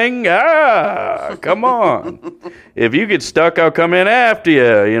whale thing? Come on. If you get stuck, I'll come in after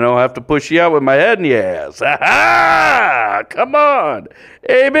you. I'll have to push you out with my head in your ass. Come on.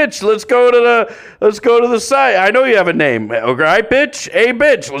 Hey, bitch, let's go to the site. I know you have a name, right, bitch? Hey,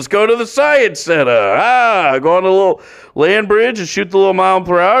 bitch, let's go to the science center. Go on a little land bridge and shoot the little mile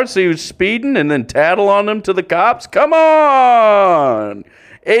per hour, see who's speeding, and then tattle on them to the cops. Come on.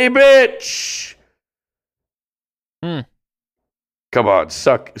 Hey, bitch. Come on,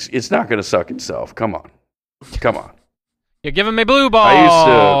 suck. It's not going to suck itself. Come on. You're giving me blue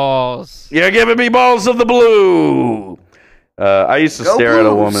balls. You're giving me balls of the blue. I used to stare at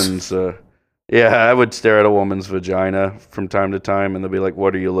a woman's... I would stare at a woman's vagina from time to time, and they'd be like,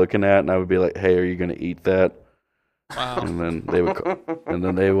 what are you looking at? And I would be like, hey, are you going to eat that? Wow. And then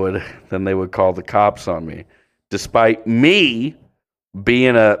they would call the cops on me, despite me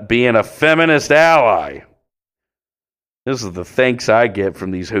being a feminist ally. This is the thanks I get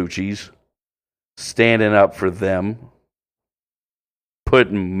from these hoochies. Standing up for them.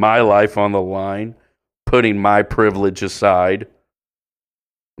 Putting my life on the line. Putting my privilege aside.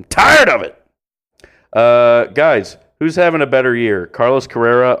 I'm tired of it. Guys, who's having a better year? Carlos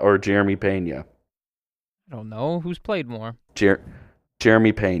Carrera or Jeremy Pena? I don't know. Who's played more?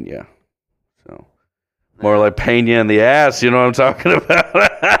 Jeremy Pena. So, more like Pena in the ass, you know what I'm talking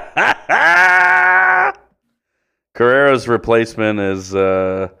about? Carrera's replacement is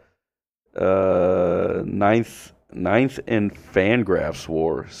ninth in Fangraphs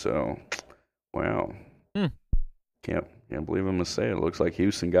WAR. So, wow, can't believe I'm gonna say it. Looks like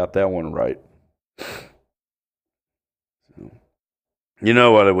Houston got that one right. You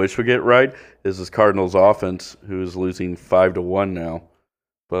know what I wish we get right is this Cardinals offense, who is losing 5-1 now.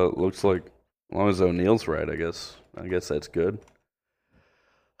 But it looks like as long as O'Neal's right, I guess that's good.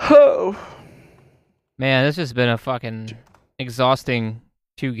 Oh. Man, this has been a fucking exhausting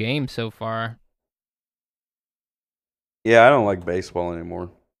 2 games so far. Yeah, I don't like baseball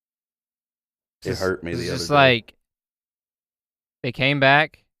anymore. It hurt me the other day. It's just like they came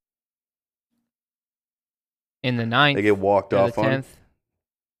back in the 9th. They get walked off the 10th,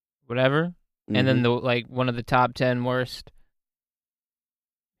 whatever. Mm-hmm. And then one of the top 10 worst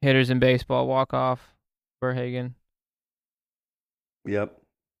hitters in baseball walk off, Verhagen. Yep.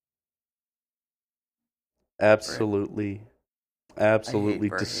 Absolutely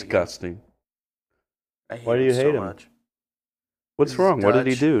disgusting. Why do you hate him? Much. What's wrong? What did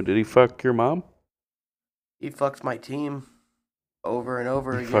he do? Did he fuck your mom? He fucked my team over and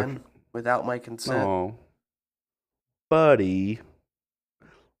over again without my consent. Oh. Buddy.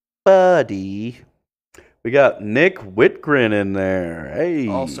 We got Nick Whitgren in there. Hey.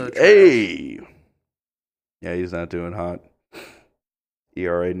 Also trash. Hey. Yeah, he's not doing hot.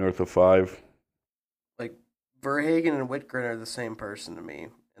 ERA north of 5. Like, Verhagen and Whitgren are the same person to me,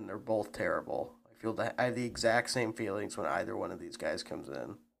 and they're both terrible. I have the exact same feelings when either one of these guys comes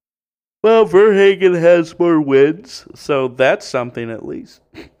in. Well, Verhagen has more wins, so that's something at least.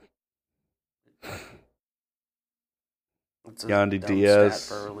 It's a Yandy dumb Diaz.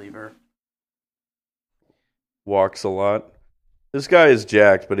 stat for a reliever. Walks a lot. This guy is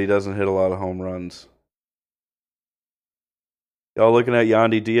jacked, but he doesn't hit a lot of home runs. Y'all looking at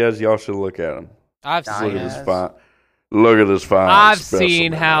Yandy Diaz? Y'all should look at him. I've Look seen at this it. fine. Look at this fine. I've specimen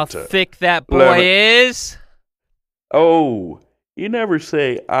seen how out there. thick that boy is. Oh, you never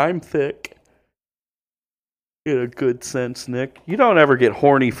say I'm thick. In a good sense, Nick. You don't ever get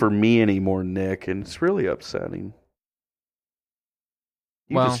horny for me anymore, Nick, and it's really upsetting.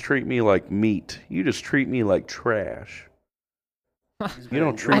 You just treat me like meat. You just treat me like trash. You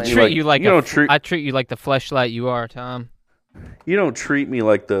don't treat me like I treat you like the fleshlight you are, Tom. You don't treat me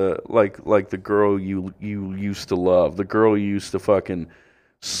like the girl you used to love. The girl you used to fucking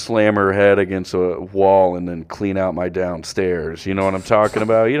slam her head against a wall and then clean out my downstairs. You know what I'm talking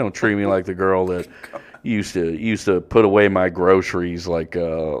about? You don't treat me like the girl that used to put away my groceries like we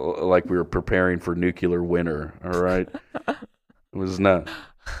were preparing for nuclear winter. All right, it was not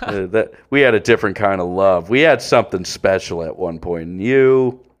that we had a different kind of love. We had something special at one point, and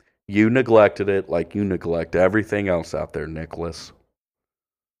you neglected it like you neglect everything else out there, Nicholas.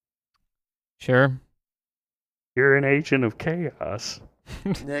 Sure, you're an agent of chaos.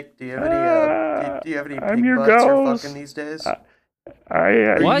 Nick, do you have any I'm pig your butts you're ghost. fucking these days?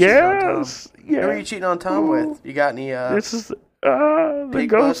 What? Yes. Who are you cheating on Tom with? You got any? This is the pig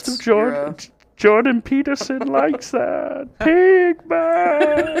ghost butts? of Jordan. Jordan Peterson likes that pig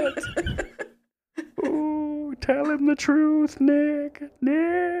butt. Ooh, tell him the truth, Nick.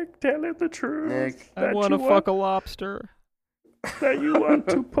 Nick, tell him the truth. Nick, I want to fuck a lobster. That you want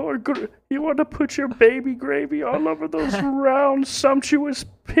to you want to put your baby gravy all over those round, sumptuous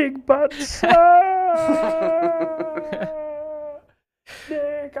pig butts.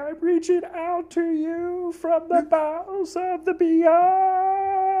 Nick, I'm reaching out to you from the bowels of the beyond.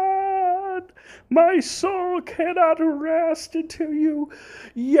 My soul cannot rest until you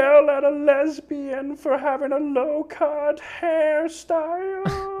yell at a lesbian for having a low-cut hairstyle.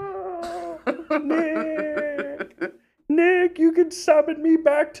 Nick, you can summon me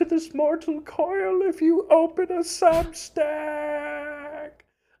back to this mortal coil if you open a Substack.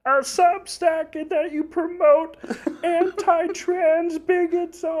 A Substack in that you promote anti-trans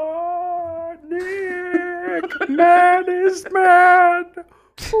bigots on. Nick, man is man,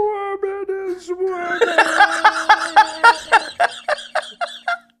 woman is woman.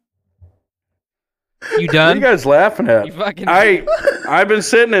 You done? What are you guys laughing at? You fucking... I've been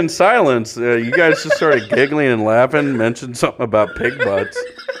sitting in silence. You guys just started giggling and laughing, mentioned something about pig butts.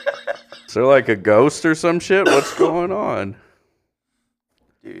 Is there like a ghost or some shit? What's going on?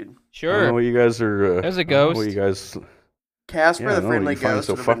 Dude. Sure. I don't know what you guys are... There's a ghost. What you guys... Casper the Friendly Ghost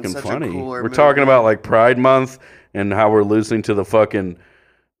so would have been fucking such funny. a cooler We're movie. talking about like Pride Month and how we're losing to the fucking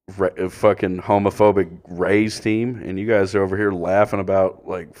homophobic Rays team, and you guys are over here laughing about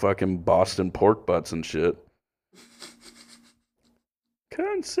like fucking Boston pork butts and shit.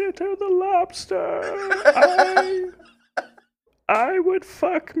 Consider the lobster. I would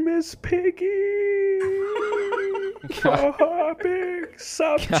fuck Miss Piggy for her big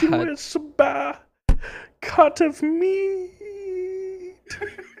sumptuous cut of meat.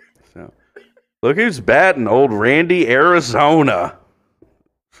 So, look who's batting, old Randy, Arizona.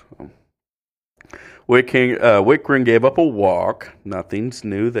 Wickren gave up a walk. Nothing's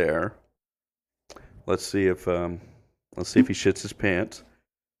new there. Let's see if he shits his pants.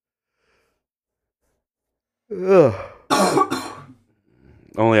 Ugh.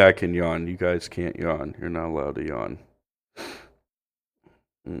 Only I can yawn. You guys can't yawn. You're not allowed to yawn.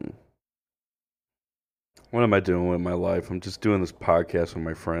 What am I doing with my life? I'm just doing this podcast with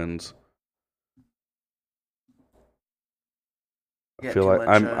my friends. I feel like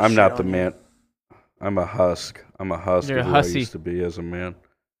I'm not the man. I'm a husk. I'm a husk of who I used to be as a man.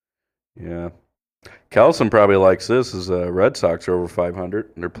 Yeah. Kelson probably likes this. Is Red Sox are over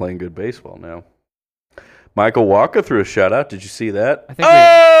 500 and they're playing good baseball now. Michael Walker threw a shutout. Did you see that?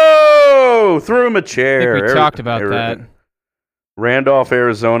 Threw him a chair. I think we talked about that. Randolph,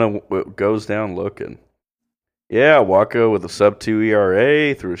 Arizona goes down looking. Yeah, Walker with a sub-2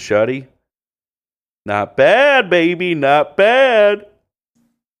 ERA threw a shutty. Not bad, baby. Not bad.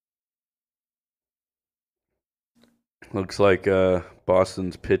 Looks like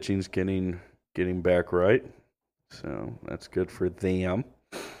Boston's pitching's getting back right. So that's good for them.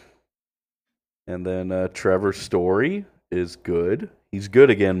 And then Trevor Story is good. He's good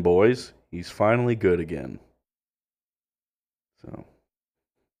again, boys. He's finally good again. So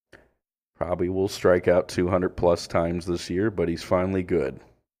probably will strike out 200 plus times this year, but he's finally good.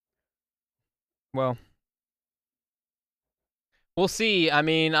 Well, we'll see. I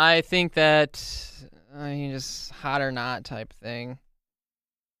mean, I think that Just hot or not type thing.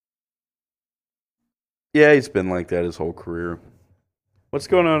 Yeah, he's been like that his whole career. What's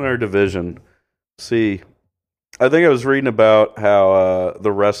going on in our division? See, I think I was reading about how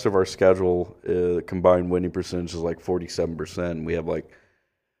the rest of our schedule combined winning percentage is like 47%. We have like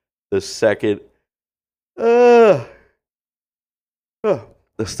the second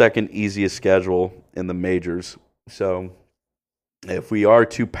easiest schedule in the majors. So if we are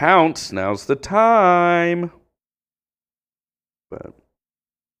to pounce, now's the time. But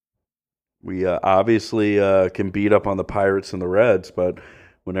we obviously can beat up on the Pirates and the Reds, but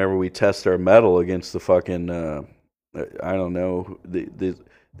whenever we test our mettle against the fucking, I don't know,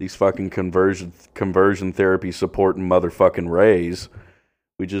 these fucking conversion therapy supporting motherfucking Rays,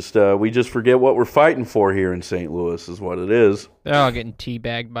 we just forget what we're fighting for here in St. Louis is what it is. They're all getting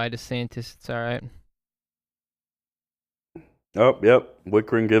teabagged by DeSantis. It's all right. Oh, yep.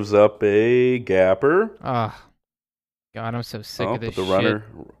 Wickren gives up a gapper. Oh, God, I'm so sick of this but the shit.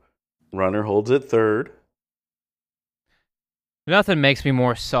 runner holds it third. Nothing makes me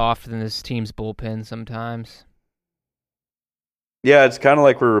more soft than this team's bullpen sometimes. Yeah, it's kind of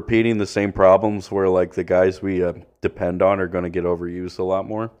like we're repeating the same problems where like the guys we depend on are going to get overused a lot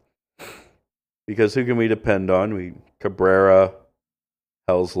more. Because who can we depend on? Cabrera,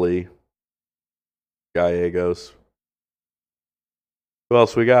 Helsley, Gallegos. Who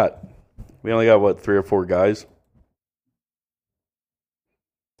else we got? We only got, 3 or 4 guys?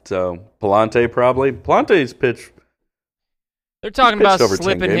 So, Palante probably. Palante's pitch. They're talking about over 10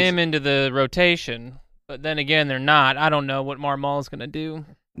 slipping games. him into the rotation, but then again, they're not. I don't know what Marmol's going to do.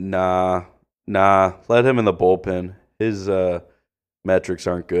 Nah. Let him in the bullpen. His metrics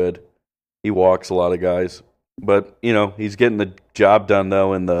aren't good. He walks a lot of guys. But, he's getting the job done,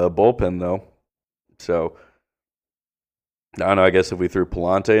 though, in the bullpen, though. So, I don't know. I guess if we threw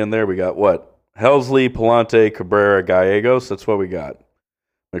Palante in there, we got what? Helsley, Palante, Cabrera, Gallegos. That's what we got.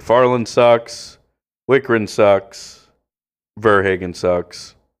 McFarland sucks. Wickren sucks. Verhagen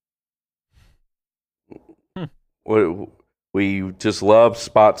sucks. We just love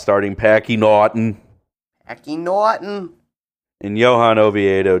spot starting Packy Naughton. And Johan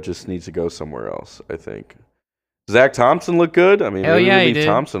Oviedo just needs to go somewhere else, I think. Zach Thompson look good? I mean, Hell maybe yeah, we he leave did.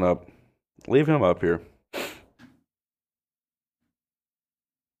 Thompson up. Leave him up here.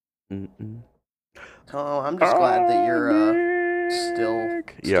 Tom, I'm just glad that you're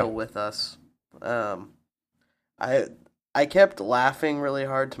still with us. I kept laughing really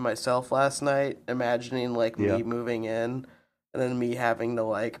hard to myself last night, imagining me moving in and then me having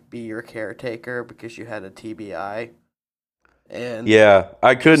to be your caretaker because you had a TBI. And yeah,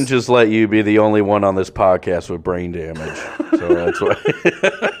 I couldn't just let you be the only one on this podcast with brain damage. So that's why.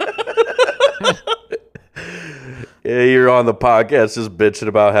 Yeah, you're on the podcast just bitching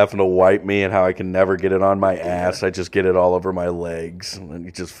about having to wipe me and how I can never get it on my ass. I just get it all over my legs. And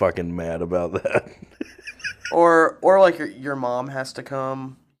you're just fucking mad about that. Or your mom has to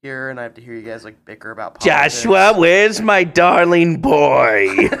come here and I have to hear you guys bicker about politics. Joshua, where's my darling boy?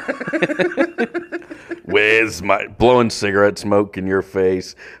 Where's my blowing cigarette smoke in your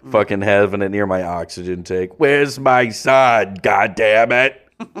face, fucking having it near my oxygen tank? Where's my son? God damn it!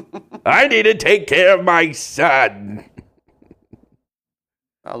 I need to take care of my son.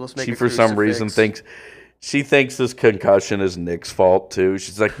 I'll just make She a for some reason thinks this concussion is Nick's fault too.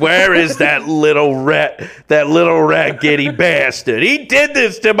 She's like, "Where is that little rat giddy bastard? He did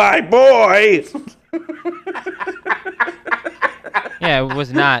this to my boy." Yeah, it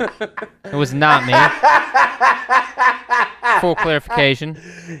was not. It was not me. Full clarification.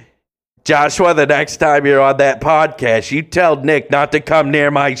 Joshua, the next time you're on that podcast, you tell Nick not to come near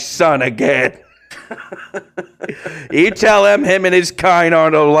my son again. You tell him and his kind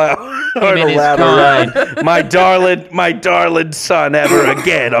aren't allowed around my darling son ever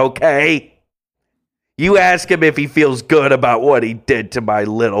again, okay? You ask him if he feels good about what he did to my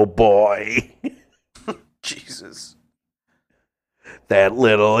little boy. Jesus. That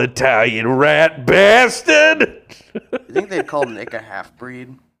little Italian rat bastard. You think they'd call Nick a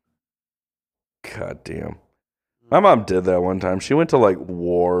half-breed? God damn. My mom did that one time. She went to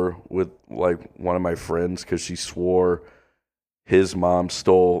war with one of my friends because she swore his mom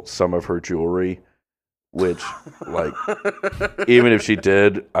stole some of her jewelry, which even if she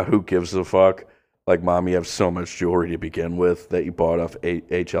did, who gives a fuck? Mom, you have so much jewelry to begin with that you bought off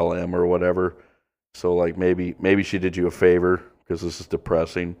HLM or whatever. So maybe she did you a favor because this is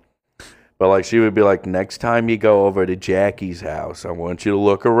depressing. But she would be like, next time you go over to Jackie's house, I want you to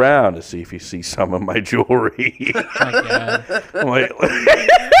look around to see if you see some of my jewelry. Oh my God. I'm like,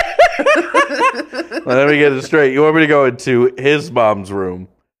 let me get it straight. You want me to go into his mom's room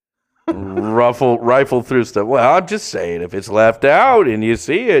rifle through stuff. Well, I'm just saying, if it's left out and you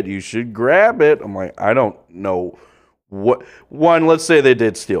see it, you should grab it. I'm like, I don't know what. One, let's say they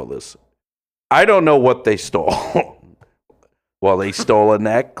did steal this. I don't know what they stole. Well, they stole a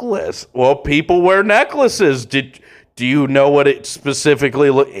necklace. Well, people wear necklaces. Do you know what it specifically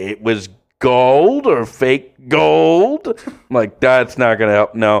it was gold or fake gold? I'm like, that's not going to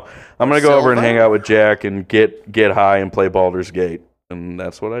help. No, I'm going to go over and hang out with Jack and get high and play Baldur's Gate. And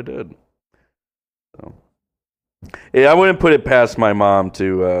that's what I did. So, yeah, I wouldn't put it past my mom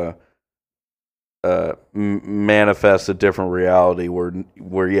to manifest a different reality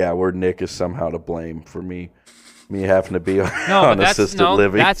where Nick is somehow to blame for me having to be on assisted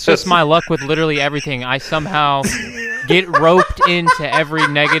living. That's just my luck with literally everything. I somehow get roped into every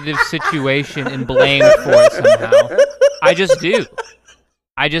negative situation and blamed for it somehow. I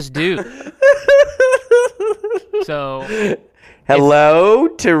just do. So... Hello,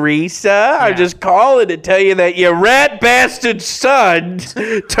 Teresa. Yeah. I'm just calling to tell you that your rat bastard son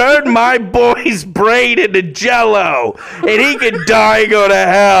turned my boy's brain into Jello, and he can die and go to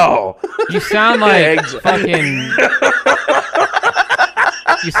hell. You sound like fucking.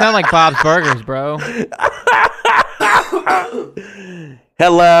 You sound like Bob's Burgers, bro.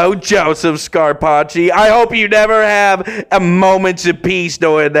 Hello, Joseph Scarpacci. I hope you never have a moment's of peace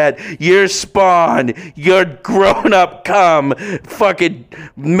knowing that your spawn, your grown-up cum, fucking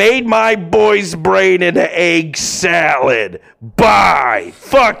made my boy's brain into egg salad. Bye.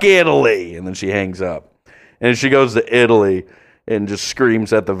 Fuck Italy. And then she hangs up. And she goes to Italy and just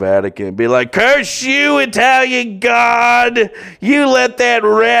screams at the Vatican. Be like, curse you, Italian God! You let that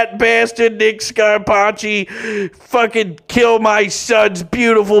rat bastard Nick Scarpacci fucking kill my son's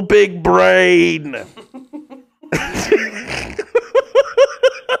beautiful big brain!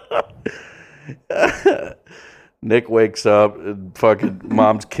 Nick wakes up and fucking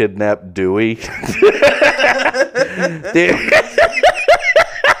mom's kidnapped Dewey.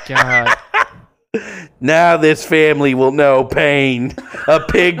 God. Now this family will know pain. A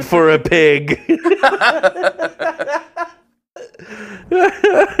pig for a pig.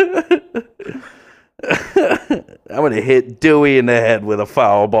 I'm going to hit Dewey in the head with a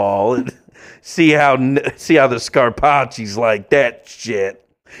foul ball and see how the Scarpacci's like that shit.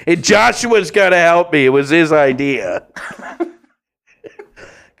 And Joshua's got to help me. It was his idea.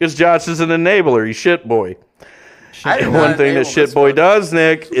 Because Josh is an enabler. He's shit boy. One thing that shit boy does,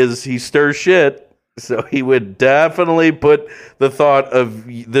 Nick, is he stirs shit. So he would definitely put the thought of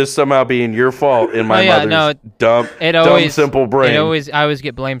this somehow being your fault in my mother's dumb, simple brain. I always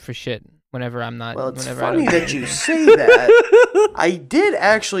get blamed for shit whenever I'm not. Well, it's funny that you say that. I did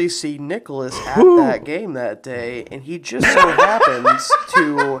actually see Nicholas at that game that day, and he just so happens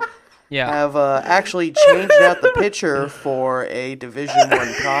to have actually changed out the pitcher for a Division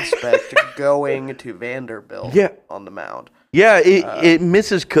I prospect going to Vanderbilt on the mound. Yeah,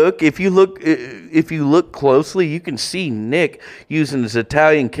 Mrs. Cook, if you look closely, you can see Nick using his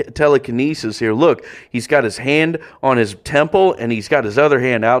Italian telekinesis here. Look, he's got his hand on his temple, and he's got his other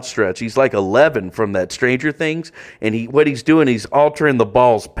hand outstretched. He's like 11 from that Stranger Things, and what he's doing, he's altering the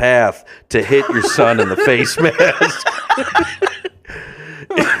ball's path to hit your son in the face mask.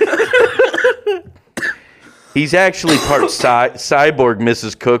 He's actually part cyborg,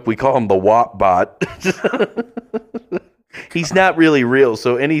 Mrs. Cook. We call him the WAP bot. He's not really real,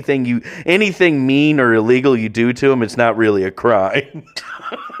 so anything mean or illegal you do to him, it's not really a crime.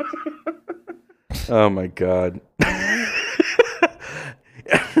 Oh my God.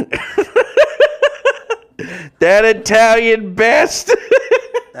 That Italian bastard.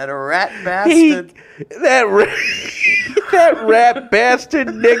 That rat bastard. That rat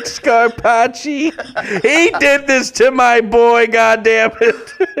bastard Nick Scarpacci. He did this to my boy,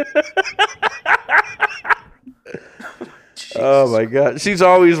 goddammit. Oh my God. She's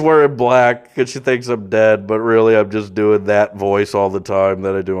always wearing black because she thinks I'm dead, but really I'm just doing that voice all the time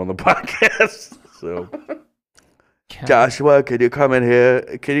that I do on the podcast. So Joshua, can you come in here?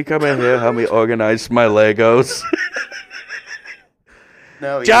 Help me organize my Legos.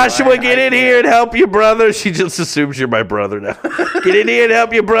 No, Joshua, get in here and help your brother. She just assumes you're my brother now. Get in here and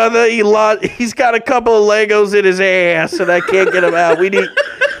help your brother. He's got a couple of Legos in his ass, and I can't get him out. We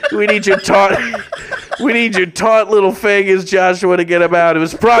need your taunt little fingers, Joshua, to get him out. It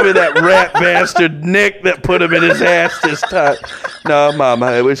was probably that rat bastard Nick that put him in his ass this time. No,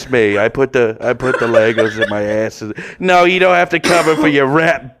 Mama, it was me. I put the Legos in my ass. No, you don't have to cover for your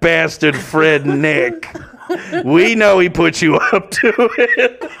rat bastard friend Nick. We know he put you up to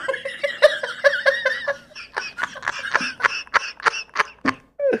it.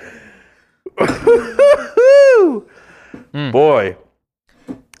 Boy,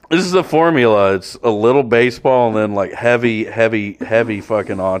 This is the formula. It's a little baseball and then like heavy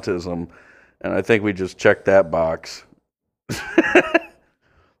fucking autism. And I think we just checked that box.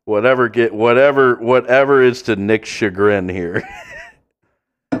 whatever is to Nick's chagrin here.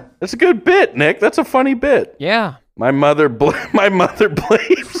 That's a good bit, Nick. That's a funny bit. Yeah. My mother blames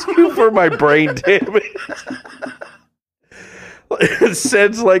you for my brain damage. It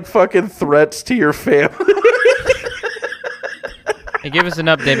sends like fucking threats to your family. Hey, give us an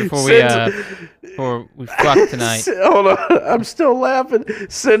update before we fuck tonight. Hold on, I'm still laughing.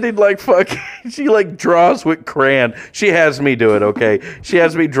 Sending like fucking, she like draws with crayon. She has me do it, okay? She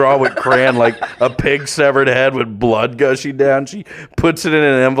has me draw with crayon like a pig severed head with blood gushing down. She puts it in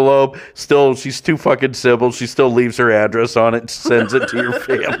an envelope. Still, she's too fucking simple. She still leaves her address on it, sends it to your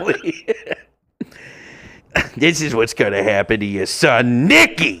family. This is what's gonna happen to your son,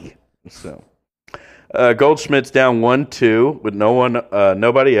 Nicky. So. Goldschmidt's down 1-2 with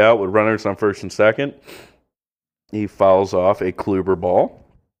nobody out with runners on first and second. He fouls off a Kluber ball.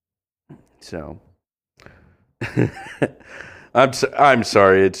 So I'm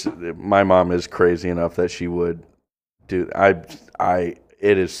sorry. It's my mom is crazy enough that she would do. It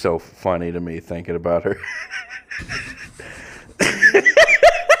is so funny to me thinking about her.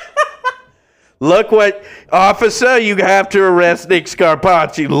 Look what, officer, you have to arrest Nick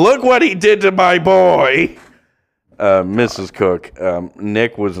Scarpacci. Look what he did to my boy. Mrs. Cook,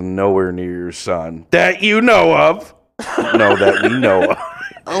 Nick was nowhere near your son. That you know of. No, that we know of.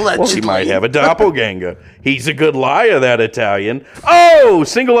 Well, he might have a doppelganger. He's a good liar, that Italian. Oh,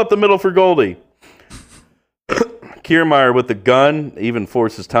 single up the middle for Goldie. Kiermaier with the gun even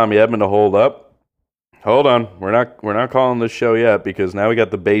forces Tommy Edman to hold up. Hold on, we're not calling this show yet because now we got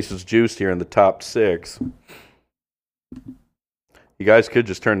the bases juiced here in the top 6. You guys could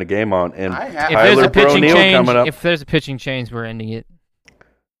just turn the game on and Tyler O'Neill coming up. If there's a pitching change, we're ending it.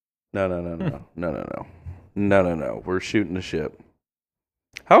 No. We're shooting the ship.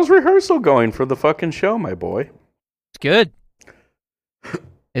 How's rehearsal going for the fucking show, my boy? It's good.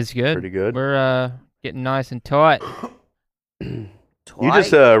 It's good. Pretty good. We're getting nice and tight. You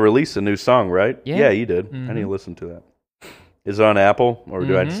just released a new song, right? Yeah, you did. Mm-hmm. I need to listen to that. Is it on Apple, or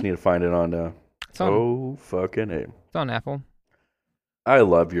do I just need to find it on? It's on fucking A. It's on Apple. I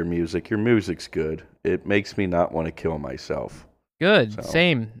love your music. Your music's good. It makes me not want to kill myself. Good. So,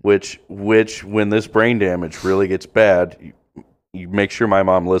 Same. Which, when this brain damage really gets bad, you make sure my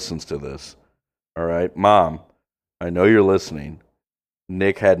mom listens to this. All right, Mom, I know you're listening.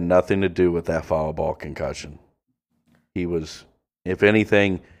 Nick had nothing to do with that foul ball concussion. He was. If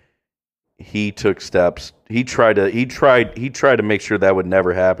anything, he took steps. He tried to make sure that would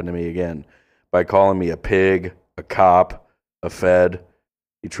never happen to me again by calling me a pig, a cop, a fed.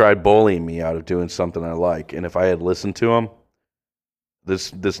 He tried bullying me out of doing something I like. And if I had listened to him,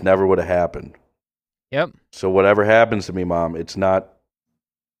 this never would have happened. Yep. So whatever happens to me, Mom, it's not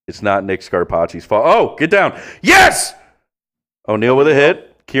Nick Scarpacci's fault. Oh, get down. Yes! O'Neill with a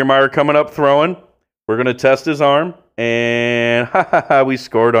hit. Kiermaier coming up throwing. We're going to test his arm. And we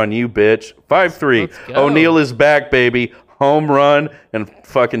scored on you, bitch. 5-3. O'Neill is back, baby. Home run and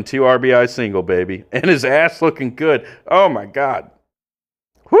fucking 2 RBI single, baby. And his ass looking good. Oh, my God.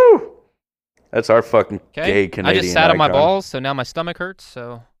 Whew. That's our fucking gay Canadian I just sat on my icon. balls, so now my stomach hurts,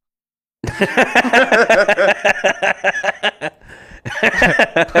 so...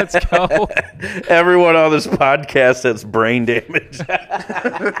 Let's go. Everyone on this podcast has brain damage.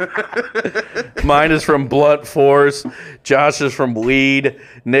 Mine is from blunt force. Josh is from weed.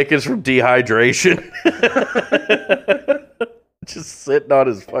 Nick is from dehydration. Just sitting on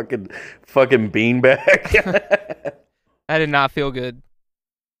his fucking beanbag. I did not feel good.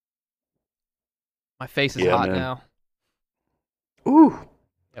 My face is hot now. Ooh.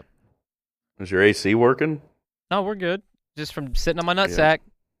 Yep. Is your AC working? No, we're good. Just from sitting on my nutsack.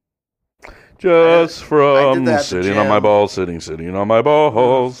 Just from sitting on my balls, sitting on my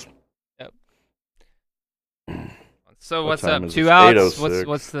balls. Yep. So what's up? 2 outs.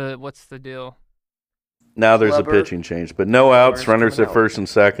 What's the deal? Now there's a pitching change, but no outs. Runners at first and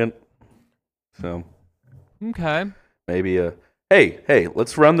second. So okay. Maybe hey,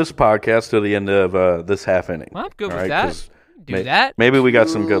 let's run this podcast to the end of this half inning. Well, I'm good with that. Do that. Maybe we got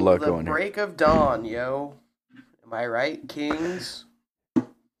some good luck going here. Break of dawn, yo. Am I right, Kings?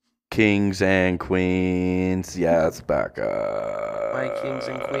 Kings and Queens. Yeah, it's back up. My Kings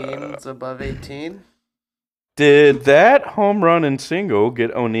and Queens above 18. Did that home run and single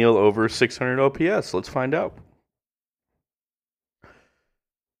get O'Neill over 600 OPS? Let's find out.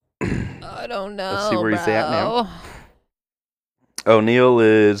 I don't know. Let's see where he's at now. O'Neill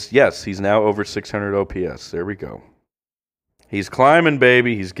is, yes, he's now over 600 OPS. There we go. He's climbing,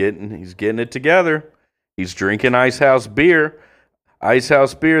 baby. He's getting it together. He's drinking Ice House beer. Ice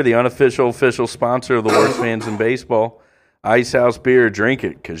House beer, the unofficial official sponsor of the worst fans in baseball. Ice House beer, drink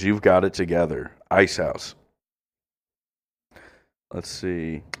it because you've got it together. Ice House. Let's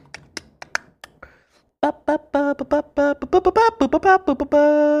see.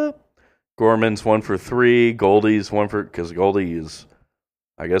 Gorman's 1 for 3. Goldie's 1 for, because Goldie is,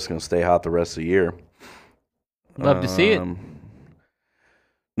 I guess, going to stay hot the rest of the year. Love to see it.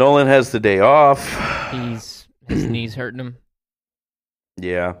 Nolan has the day off. His knee's hurting him.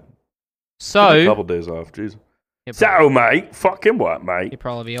 Yeah. So a couple days off. Jeez. So, mate, fucking what, mate? He'll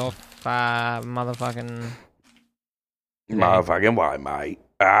probably be off motherfucking what, mate?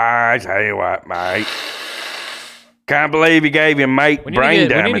 I tell you what, mate. Can't believe you gave your mate brain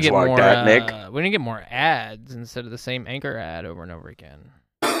damage like that, Nick. We need to get more ads instead of the same anchor ad over and over again.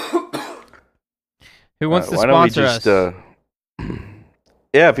 Who wants to sponsor us?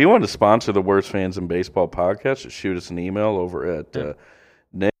 Yeah, if you want to sponsor the Worst Fans in Baseball podcast, just shoot us an email over at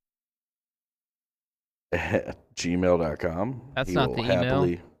nick at gmail.com. That's not the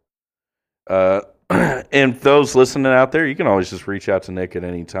email. And those listening out there, you can always just reach out to Nick at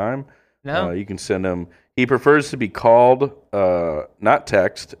any time. No. You can send him. He prefers to be called, not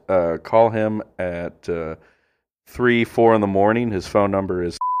text. Call him at 3, 4 in the morning. His phone number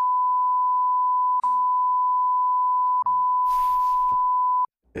is.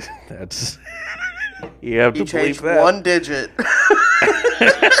 That's. You have to believe that. One digit.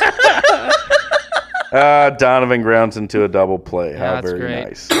 Donovan grounds into a double play. How that's very great.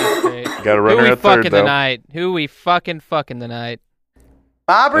 nice. That's great. Got a runner at third, though. Who we fucking tonight?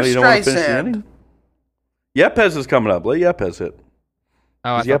 Barbara Streisand. Yepes is coming up. Let Yepes hit.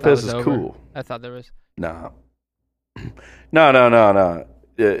 Oh, I thought Yepes that was is over. cool. I thought there was. No. It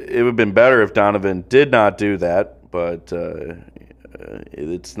would have been better if Donovan did not do that, but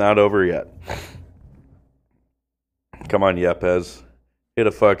it's not over yet. Come on, Yepes. Hit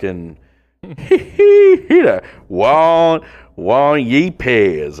a fucking... hit a Juan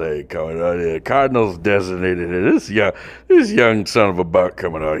Yepes, as they call it. The Cardinals designated it. This young son of a buck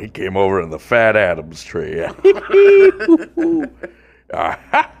coming out. He came over in the Fat Adams tree.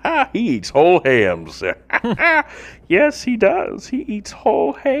 He eats whole hams. Yes, he does. He eats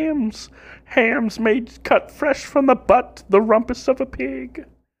whole hams. Hams cut fresh from the butt, the rumpus of a pig.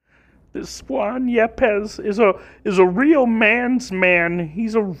 This Juan Yepes is a real man's man.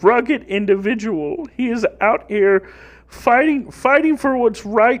 He's a rugged individual. He is out here fighting for what's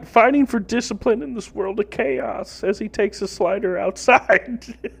right, fighting for discipline in this world of chaos as he takes a slider outside.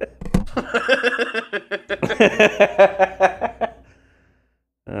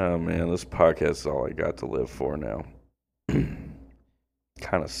 Oh, man, this podcast is all I got to live for now.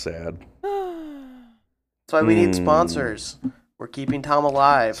 Kind of sad. That's why we need sponsors. We're keeping Tom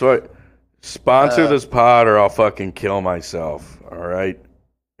alive. So sponsor this pod or I'll fucking kill myself, all right?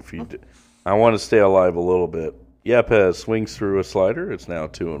 I want to stay alive a little bit. Yepes swings through a slider. It's now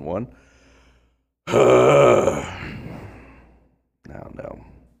 2-1. No.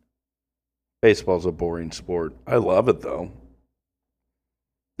 Baseball's a boring sport. I love it, though.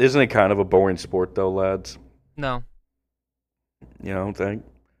 Isn't it kind of a boring sport, though, lads? No. You don't think?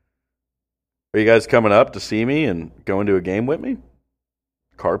 Are you guys coming up to see me and going to a game with me?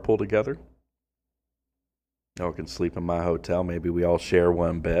 Carpool together? Y'all can sleep in my hotel. Maybe we all share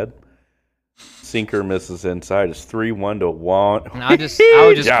one bed. Sinker misses inside. It's 3-1 to Juan. I would just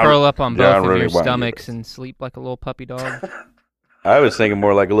curl up on both of your stomachs and sleep like a little puppy dog. I was thinking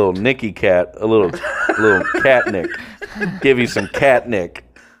more like a little Nicky cat, a little cat nick. Give you some cat nick.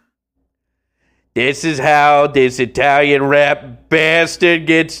 This is how this Italian rap bastard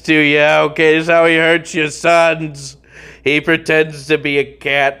gets to you. Okay, this is how he hurts your sons. He pretends to be a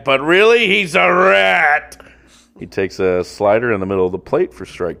cat, but really he's a rat. He takes a slider in the middle of the plate for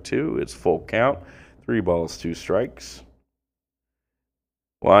strike 2. It's full count. 3 balls, 2 strikes.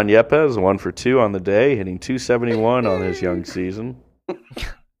 Juan Yepes, 1 for 2 on the day, hitting .271 on his young season.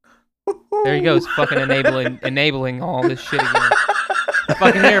 There he goes, fucking enabling all this shit again.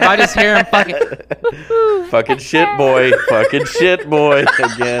 Fucking here, if I just hear him fucking... Fucking shit boy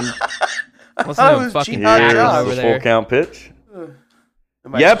again. What's the fucking over there? Full count pitch.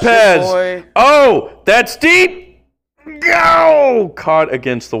 Yepes! Oh, that's deep! Go! Caught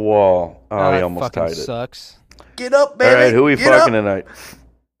against the wall. Oh, he almost tied it. Sucks. Get up, baby. All right, who we fucking tonight?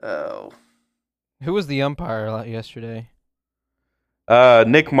 Oh. Who was the umpire yesterday?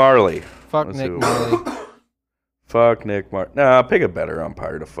 Nick Marley. Fuck Nick Marley. Fuck Nick Marley. Nah, pick a better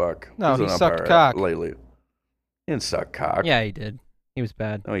umpire to fuck. No, he sucked cock. Lately. He didn't suck cock. Yeah, he did. He was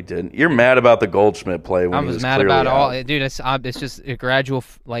bad. No, he didn't. You're mad about the Goldschmidt play when I he was was mad clearly about all. out. Dude, it's just a gradual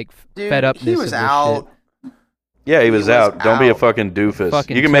Dude, fed upness. he was of this out. Shit. Yeah, he was out. Don't be a out. fucking doofus.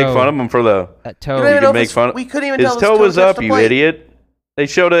 Fucking You can make toe. fun of him for the. That You toe. don't even You know can if make his- fun of- We couldn't even His tell toe was touched up, the you plate. idiot. They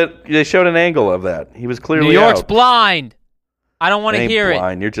showed it. They showed an angle of that. He was clearly New York's out. blind. I don't want to Ain't hear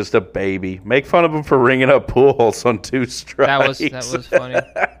blind. You're just a baby. Make fun of him for ringing up Pujols on 2 strikes. That was funny.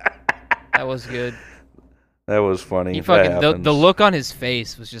 That was good. That was funny. He That fucking the happens. look on his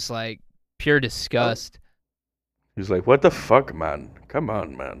face was just like pure disgust. He was like, "What the fuck, man? Come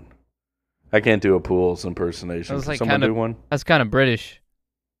on, man." I can't do a Pujols impersonation. That was Can like someone kinda- do one? That's kind of British.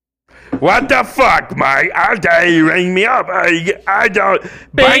 What the fuck, mate? I dare you ring me up. I don't. Beans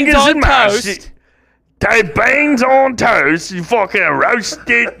Bangers on and mash. toast. Take beans on toast, you fucking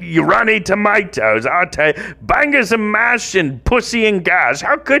roasted, you runny tomatoes. I tell you, bangers and mash and pussy and gas.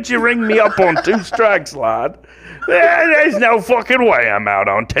 How could you ring me up on 2 strikes, lad? There's no fucking way I'm out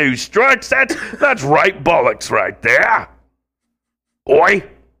on 2 strikes. That's right bollocks right there. Oi.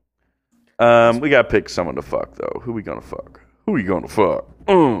 We gotta pick someone to fuck though. Who we gonna fuck? Who we gonna fuck?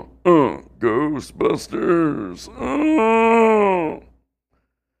 Ghostbusters.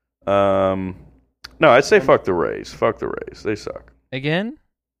 No, I'd say fuck the Rays. Fuck the Rays. They suck. Again,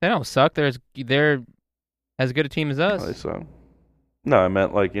 they don't suck. They're as good a team as us. Oh, they suck. No, I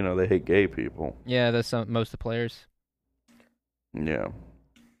meant like, they hate gay people. Yeah, that's most of the players. Yeah.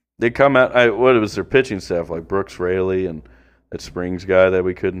 They come out, what was their pitching staff? Like Brooks Raley and that Springs guy that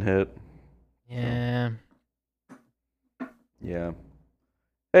we couldn't hit. Yeah. Yeah.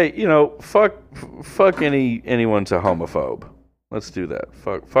 Hey, fuck anyone's a homophobe. Let's do that.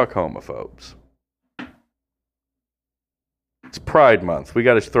 Fuck homophobes. It's Pride Month. We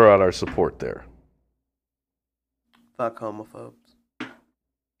got to throw out our support there. Fuck homophobes.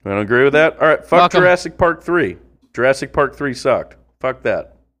 We don't agree with that? All right, fuck 'em. Jurassic Park 3. Jurassic Park 3 sucked. Fuck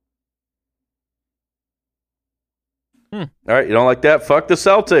that. All right, you don't like that? Fuck the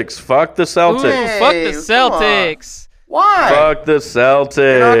Celtics. Fuck the Celtics. Ooh, fuck the Hey, come Celtics. Why? Fuck the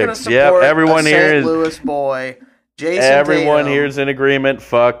You're not gonna Celtics. support Yep, everyone a here St. is Louis boy. Jason everyone Tatum. here is in agreement.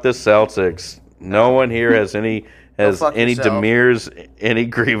 Fuck the Celtics. No one here has any fuck any yourself. demurs, any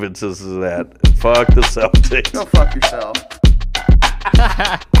grievances of that. Fuck the Celtics. Go fuck yourself.